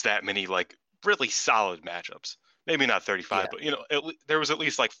 When there's that many like really solid matchups. Maybe not 35, Yeah. but there was at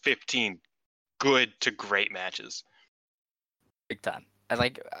least like 15 good to great matches. Big time.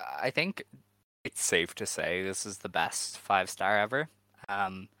 I think it's safe to say this is the best 5-star ever.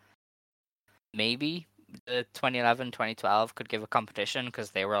 Maybe the 2011, 2012 could give a competition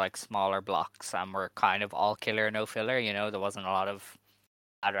because they were like smaller blocks and were kind of all killer, no filler. There wasn't a lot of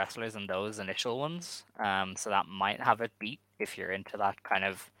bad wrestlers in those initial ones. So that might have it beat if you're into that kind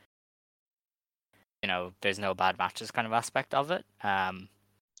of, there's no bad matches kind of aspect of it. I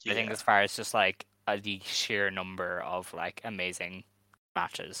think Yeah. as far as just like the sheer number of like amazing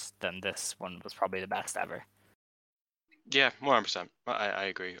matches, then this one was probably the best ever. Yeah, 100%. I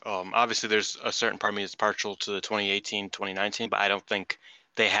agree. Obviously, there's a certain part of me that's partial to the 2018, 2019, but I don't think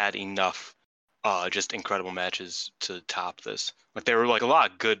they had enough just incredible matches to top this. Like, there were like a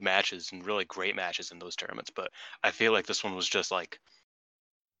lot of good matches and really great matches in those tournaments, but I feel like this one was just like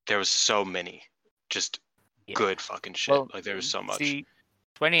there was so many just Yeah. good fucking shit. Well, Like, there was so much. see,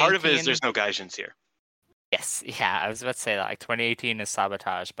 Part of it is 2018. there's no Gaijins here. Yes, yeah, I was about to say that. Like 2018 is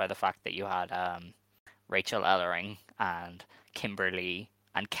sabotaged by the fact that you had Rachel Ellering and Kimberly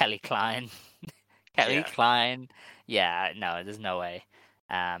and Kelly Klein. Kelly Yeah. Klein. Yeah, no, there's no way.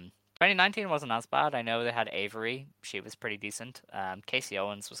 2019 wasn't as bad. I know they had Avery. She was pretty decent. Casey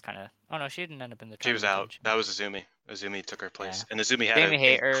Owens was kind of. Oh no, she didn't end up in the She was tournament. out. That was Azumi. Azumi took her place. Yeah. And Azumi had Jamie an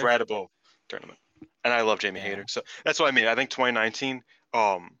Hayter. incredible tournament. And I love Jamie Yeah. Hayter. So that's what I mean. I think 2019,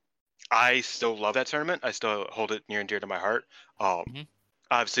 I still love that tournament. I still hold it near and dear to my heart. Mhm.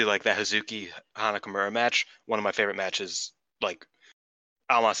 Obviously, like that Hazuki Hanakamura match, one of my favorite matches, like,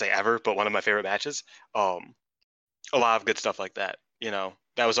 I don't want to say ever, but one of my favorite matches. A lot of good stuff like that.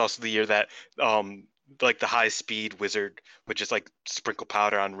 That was also the year that like the high speed wizard would just like sprinkle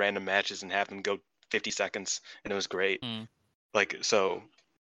powder on random matches and have them go 50 seconds, and it was great. Mm. Like, so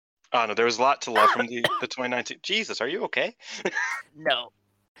I don't know, there was a lot to love from the 2019. Jesus, are you okay? No.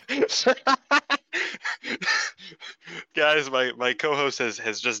 Guys, my co-host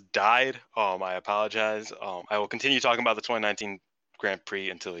has just died. I apologize. I will continue talking about the 2019 Grand Prix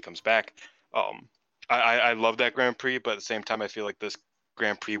until he comes back. I love that Grand Prix, but at the same time, I feel like this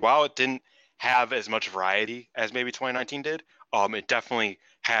Grand Prix, while it didn't have as much variety as maybe 2019 did, it definitely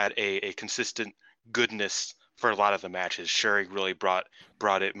had a consistent goodness for a lot of the matches. Shuri really brought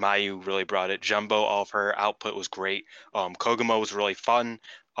it. Mayu really brought it. Jumbo, all of her output was great. Koguma was really fun.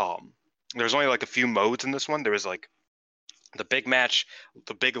 There was only like a few modes in this one. There was like the big match,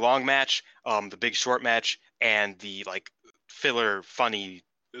 the big long match, the big short match, and the like filler funny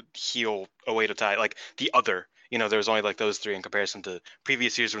heel Oedo Tai, like the other. There was only like those three in comparison to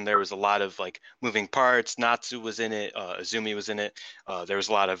previous years when there was a lot of like moving parts. Natsu was in it, Azumi was in it. There was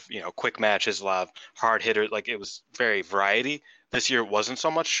a lot of quick matches, a lot of hard hitters. Like, it was very variety. This year wasn't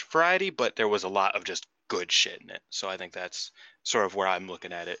so much variety, but there was a lot of just good shit in it. So I think that's sort of where I'm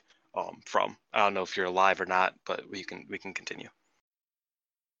looking at it from. I don't know if you're alive or not, but we can continue.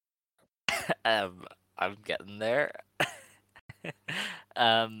 I'm getting there.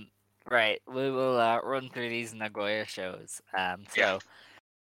 Right, we will run through these Nagoya shows. Yeah.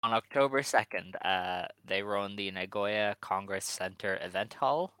 On October 2nd, they run the Nagoya Congress Center event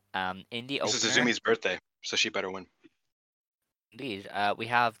hall. In the This is opener, Azumi's birthday, so she better win. indeed, we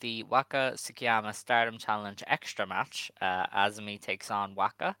have the Waka Tsukiyama Stardom Challenge extra match. Azumi takes on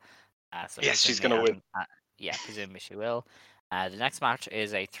Waka. So Yes, she's Kazumi gonna win. Yeah, presumably she will. The next match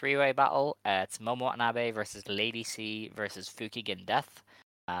is a three-way battle. It's Momo Watanabe versus Lady C versus Fukigen Death.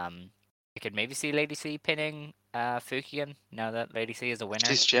 I could maybe see Lady C pinning Fukigen now that Lady C is a winner.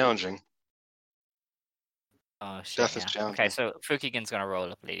 She's challenging. Oh shit, Death is yeah. challenging. Okay, so Fukigen's gonna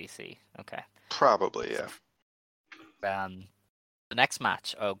roll up Lady C. Okay. Probably, yeah. The next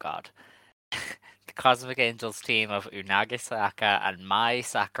match, oh god. The Cosmic Angels team of Unagi Sayaka and Mai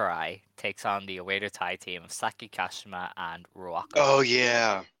Sakurai takes on the Oedo Tai team of Saki Kashima and Ruaka. Oh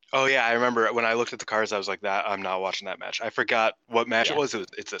yeah. Oh yeah, I remember when I looked at the cards, I was like, "That I'm not watching that match." I forgot what match Yeah. it was.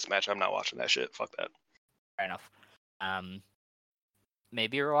 It's this match. I'm not watching that shit. Fuck that. Fair enough.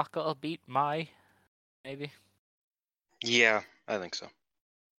 Maybe Ruaka will beat Mai. Maybe. Yeah, I think so.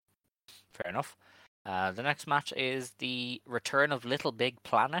 Fair enough. The next match is the return of Little Big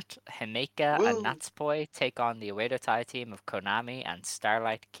Planet. Himeka Woo. and Natsupoi take on the Oedo Tai team of Konami and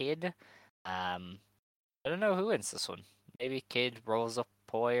Starlight Kid. I don't know who wins this one. Maybe Kid rolls up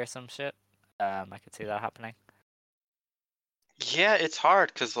Poi or some shit. I could see that happening. Yeah, it's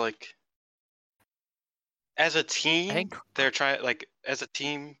hard because like, as a team, think- they're trying as a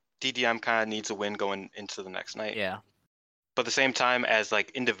team, DDM kind of needs a win going into the next night. Yeah. But at the same time, as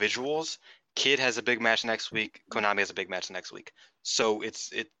like individuals, Kid has a big match next week. Konami has a big match next week. So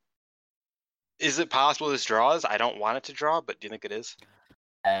is it possible this draws? I don't want it to draw, but do you think it is?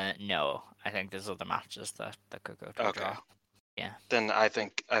 No. I think there's other matches that could go to a Okay. draw. Yeah. Then I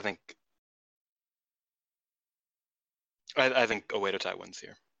think Oedo Tai wins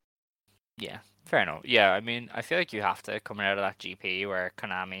here. Yeah. Fair enough. Yeah, I mean, I feel like you have to coming out of that GP where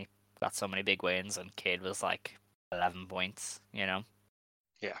Konami got so many big wins and Kid was like 11 points, you know?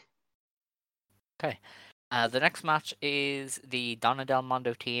 Yeah. Okay. The next match is the Donna Del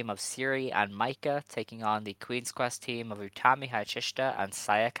Mondo team of Siri and Maika taking on the Queen's Quest team of Utami Hayashishita and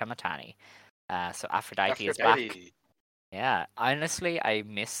Saya Kamatani. So Aphrodite is back. Yeah, honestly, I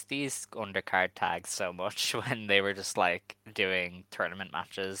miss these undercard tags so much when they were just like doing tournament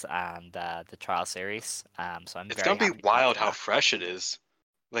matches and the trial series. So I'm It's very gonna happy be wild to how have fresh it is.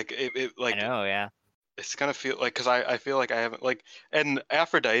 Like it like that. I know, yeah. it's gonna feel like because I feel like I haven't like and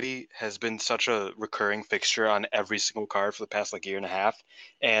Aphrodite has been such a recurring fixture on every single card for the past like year and a half,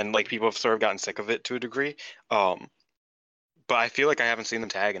 and like people have sort of gotten sick of it to a degree. But I feel like I haven't seen them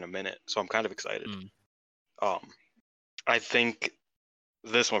tag in a minute, so I'm kind of excited. I think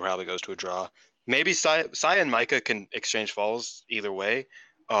this one probably goes to a draw. Maybe Saya and Micah can exchange falls either way.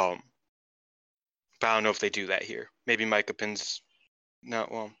 But I don't know if they do that here. Maybe Micah pins. No,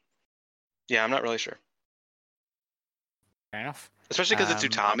 well, yeah, I'm not really sure. Fair enough. Especially because it's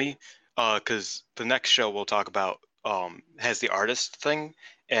Utami. Because the next show we'll talk about has the artist thing,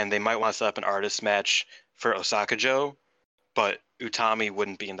 and they might want to set up an artist match for Osaka Joe, but Utami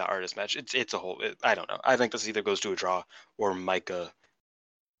wouldn't be in the artist match. It's a whole. I don't know. I think this either goes to a draw or Micah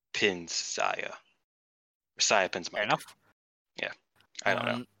pins Saya. Or Saya pins Micah. Fair enough. Yeah, I don't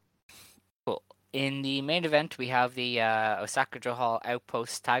know. Cool. In the main event, we have the Osaka Joe Hall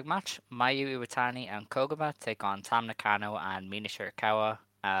Outpost tag match. Mayu Iwatani and Koguma take on Tam Nakano and Mina Shirakawa.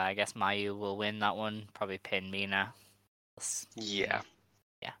 I guess Mayu will win that one. Probably pin Mina. Yeah.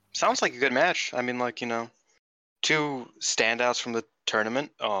 Yeah. Sounds like a good match. I mean, like, two standouts from the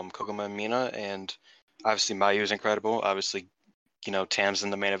tournament, Koguma and Mina, and obviously Mayu is incredible. Obviously, Tam's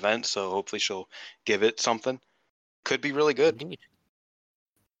in the main event, so hopefully she'll give it something. Could be really good. Indeed.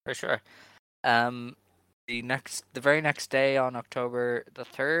 For sure. The very next day on October the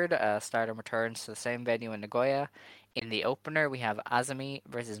 3rd, Stardom returns to the same venue in Nagoya. In the opener, we have Azumi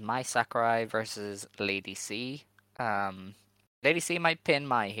versus Mai Sakurai versus Lady C. Lady C might pin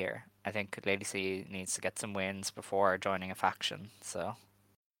Mai here. I think Lady C needs to get some wins before joining a faction. So,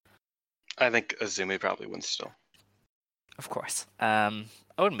 I think Azumi probably wins still. of course. I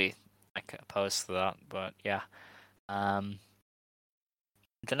wouldn't be opposed to that, but yeah. The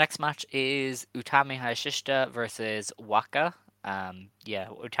next match is Utami Hayashishita versus Waka. Yeah,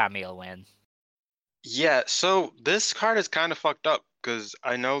 Utami will win. Yeah, so this card is kind of fucked up because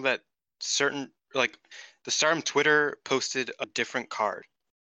I know that the Stardom Twitter posted a different card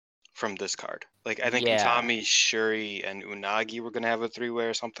from this card. Like, I think Utami, Shuri, and Unagi were going to have a three-way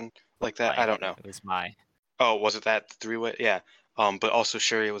or something like that. I don't know. It was Mai. Oh, was it that three-way? Yeah. But also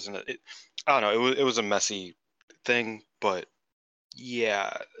Shuri was in it. I don't know. It was a messy thing, but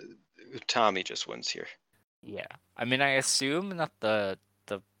yeah, Utami just wins here. Yeah, I mean, I assume that the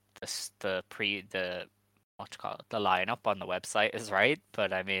lineup on the website is right,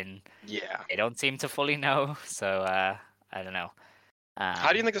 but I mean, yeah, they don't seem to fully know, so I don't know.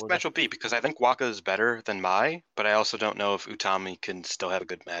 How do you think this match will be? Because I think Waka is better than Mai, but I also don't know if Utami can still have a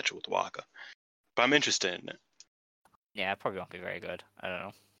good match with Waka. But I'm interested in it. Yeah, it probably won't be very good. I don't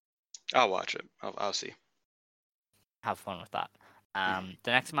know. I'll watch it. I'll see. Have fun with that.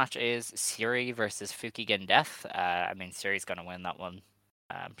 The next match is Siri versus Fukigen Death. I mean, Siri's gonna win that one.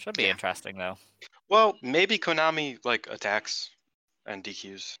 Should be Yeah. interesting though. Well, maybe Konami like attacks and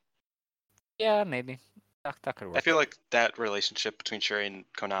DQs. Yeah, maybe that could work. I feel like that relationship between Shuri and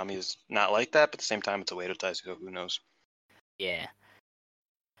Konami is not like that, but at the same time, it's a Oedo tie, so who knows? Yeah.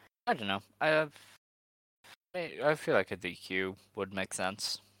 I don't know. I feel like a DQ would make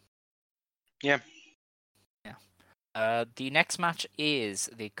sense. Yeah. The next match is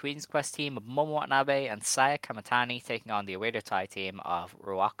the Queen's Quest team of Momo Watanabe and Saya Kamatani taking on the Oedo Tai team of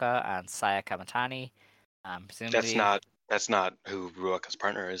Ruaka and Saya Kamatani. Presumably... That's not who Ruaka's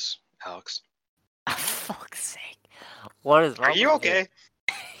partner is, Alex. For fuck's sake. What is wrong Are you with okay?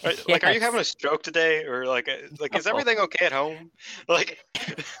 Yes. Like, are you having a stroke today, or like is everything okay at home? Like,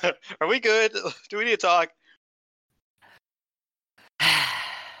 are we good? Do we need to talk? I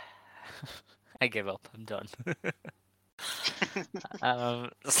give up. I'm done.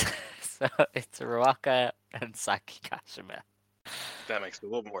 So it's Ruaka and Saki Kashima. That makes a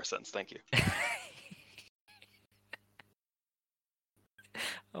little more sense. Thank you.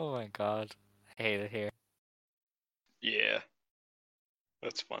 Oh my god. I hate it here. Yeah,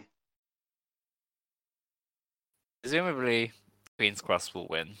 that's fun. Presumably, Queen's Quest will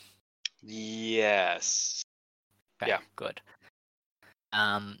win. Yes. Okay, Yeah. good.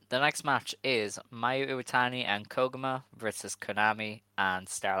 The next match is Mayu Iwatani and Koguma versus Konami and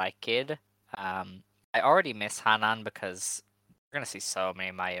Starlight Kid. I already miss Hanan because we're gonna see so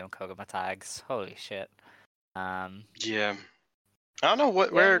many Mayu and Koguma tags. Holy shit. Yeah. I don't know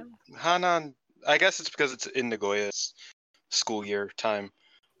where Hanan. I guess it's because it's in Nagoya's school year time.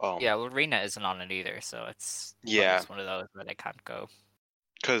 Yeah, well, Rina isn't on it either, so it's one of those where they can't go.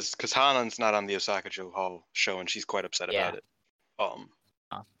 Because Hanan's not on the Osaka Joe Hall show, and she's quite upset about it.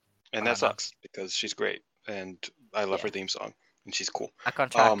 And that sucks because she's great, and I love her theme song, and she's cool. Back on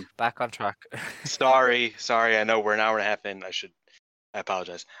track. Back on track. sorry. I know we're an hour and a half in. I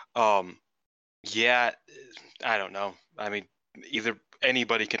apologize. Yeah, I don't know. I mean, either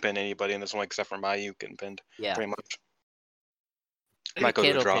anybody can pin anybody in this one, except for Mayu getting pinned. Yeah. Pretty much. Maybe Might go to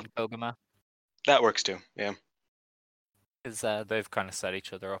a Kid will draw. pin Koguma. That works too. Yeah. Because they've kind of set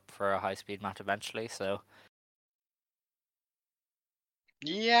each other up for a high-speed match eventually, so...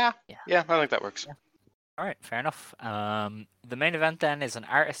 Yeah, I think that works. Yeah. Alright, fair enough. The main event then is an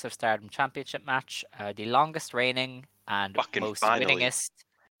Artist of Stardom Championship match. The longest reigning and most winningest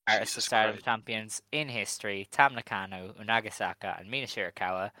Artist of Stardom champions in history, Tam Nakano, Unagasaka, and Mina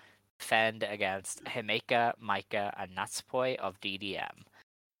Shirakawa, defend against Himeka, Maika, and Natsupoi of DDM.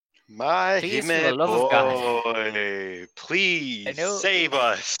 My Himeka, please save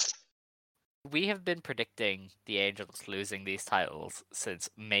us. We have been predicting the Angels losing these titles since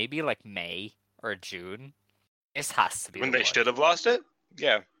maybe like May or June. This has to be when they should have lost it.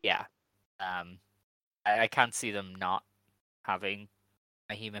 Yeah. Yeah. I can't see them not having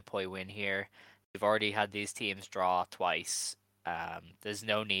a Himepoi win here. We've already had these teams draw twice. There's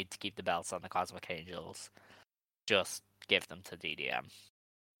no need to keep the belts on the Cosmic Angels. Just give them to DDM.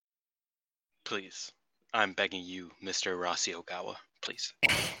 Please. I'm begging you, Mr. Rossi Ogawa. Please.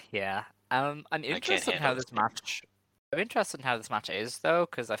 Yeah. I'm interested in how this match... I'm interested in how this match is, though,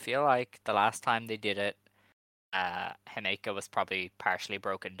 because I feel like the last time they did it, Himeka was probably partially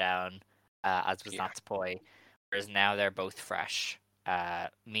broken down, as was Natsupoi, whereas now they're both fresh.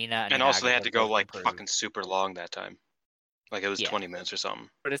 Mina and also they had to go like fucking super long that time. Like it was 20 minutes or something.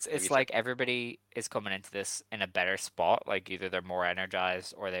 But it's like everybody is coming into this in a better spot. Like either they're more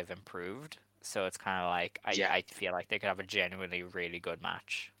energized or they've improved. So it's kind of like I feel like they could have a genuinely really good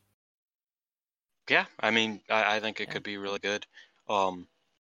match. Yeah, I mean, I think it could be really good.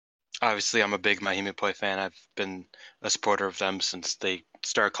 Obviously, I'm a big My Himepoi fan. I've been a supporter of them since they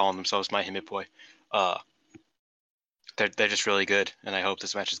started calling themselves My Himepoi. They're just really good, and I hope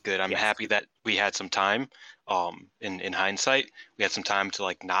this match is good. I'm happy that we had some time. In hindsight, we had some time to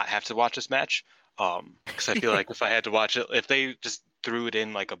like not have to watch this match. Because I feel like if I had to watch it, if they just threw it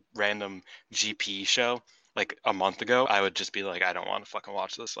in like a random GP show like a month ago, I would just be like, I don't want to fucking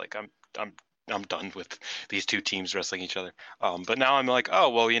watch this. Like I'm done with these two teams wrestling each other. But now I'm like, oh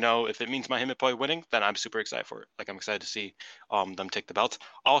well, if it means My Himepoi winning, then I'm super excited for it. Like I'm excited to see them take the belts.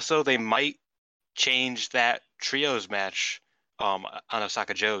 Also, they might change that trios match on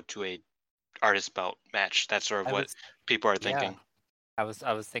Osaka Joe to a artist belt match. That's sort of what people are thinking. I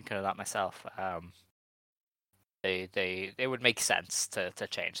was thinking of that myself. They would make sense to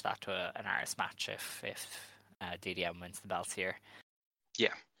change that to an artist match if DDM wins the belts here.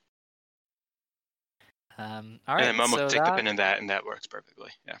 Yeah. All right. And then Momo take the pin in that, and that works perfectly.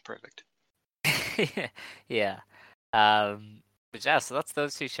 Yeah, perfect. Yeah. But yeah, so that's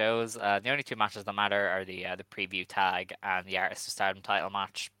those two shows. The only two matches that matter are the preview tag and the Artist of Stardom title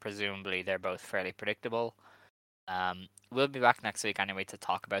match. Presumably, they're both fairly predictable. We'll be back next week anyway to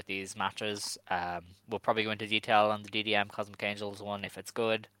talk about these matches. We'll probably go into detail on the DDM Cosmic Angels one if it's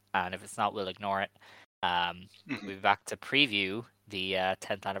good, and if it's not, we'll ignore it. We'll be back to preview the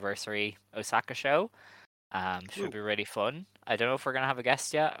 10th anniversary Osaka show. Should be really fun. I don't know if we're gonna have a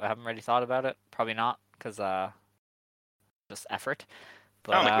guest yet. I haven't really thought about it. Probably not, because just effort.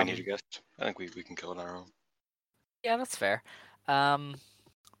 But, I don't think we need a guest. I think we can kill it on our own. Yeah, that's fair.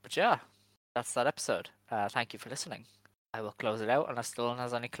 But yeah, that's that episode. Thank you for listening. I will close it out unless Dylan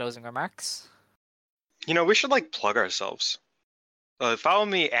has any closing remarks. We should plug ourselves. Follow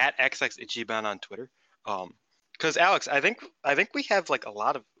me at XXIchiban on Twitter. Because Alex, I think we have a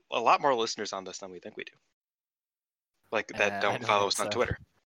lot more listeners on this than we think we do. That don't follow us on Twitter.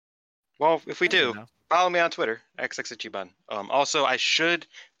 Well, if we do, follow me on Twitter, XXIchiban. Also, I should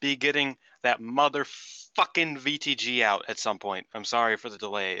be getting that motherfucking VTG out at some point. I'm sorry for the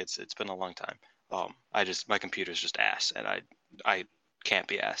delay. It's been a long time. My computer's just ass, and I can't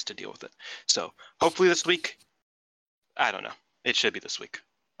be asked to deal with it. So hopefully this week. I don't know. It should be this week.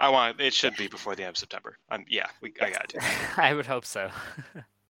 It should be before the end of September. I gotta do that. I would hope so.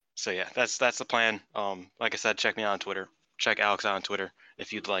 So yeah, that's the plan. Like I said, check me out on Twitter. Check Alex out on Twitter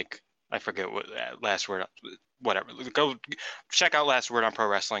if you'd like. I forget what last word. Whatever. Go check out Last Word on Pro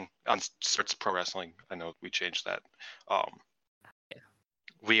Wrestling on Starts Pro Wrestling. I know we changed that.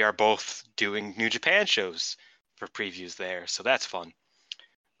 We are both doing New Japan shows for previews there, so that's fun.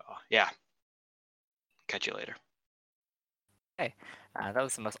 Yeah. Catch you later. Okay. That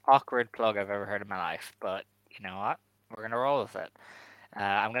was the most awkward plug I've ever heard in my life, but you know what? We're gonna roll with it.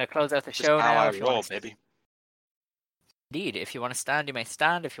 I'm gonna close out the show now. How I roll, baby. Indeed, if you want to stand, you may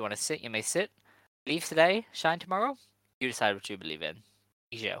stand. If you want to sit, you may sit. Believe today, shine tomorrow. You decide what you believe in.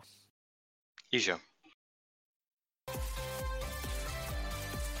 Ijo. Ijo.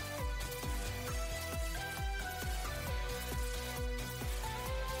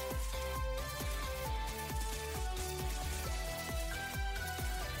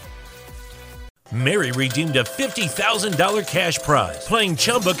 Mary redeemed a $50,000 cash prize playing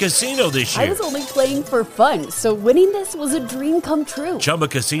Chumba Casino this year. I was only playing for fun, so winning this was a dream come true. Chumba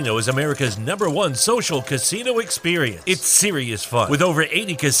Casino is America's #1 social casino experience. It's serious fun. With over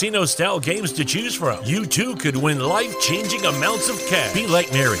 80 casino-style games to choose from, you too could win life-changing amounts of cash. Be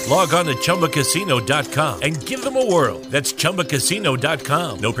like Mary. Log on to ChumbaCasino.com and give them a whirl. That's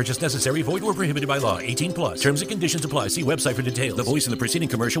ChumbaCasino.com. No purchase necessary. Void or prohibited by law. 18+. Terms and conditions apply. See website for details. The voice in the preceding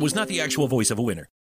commercial was not the actual voice of a winner.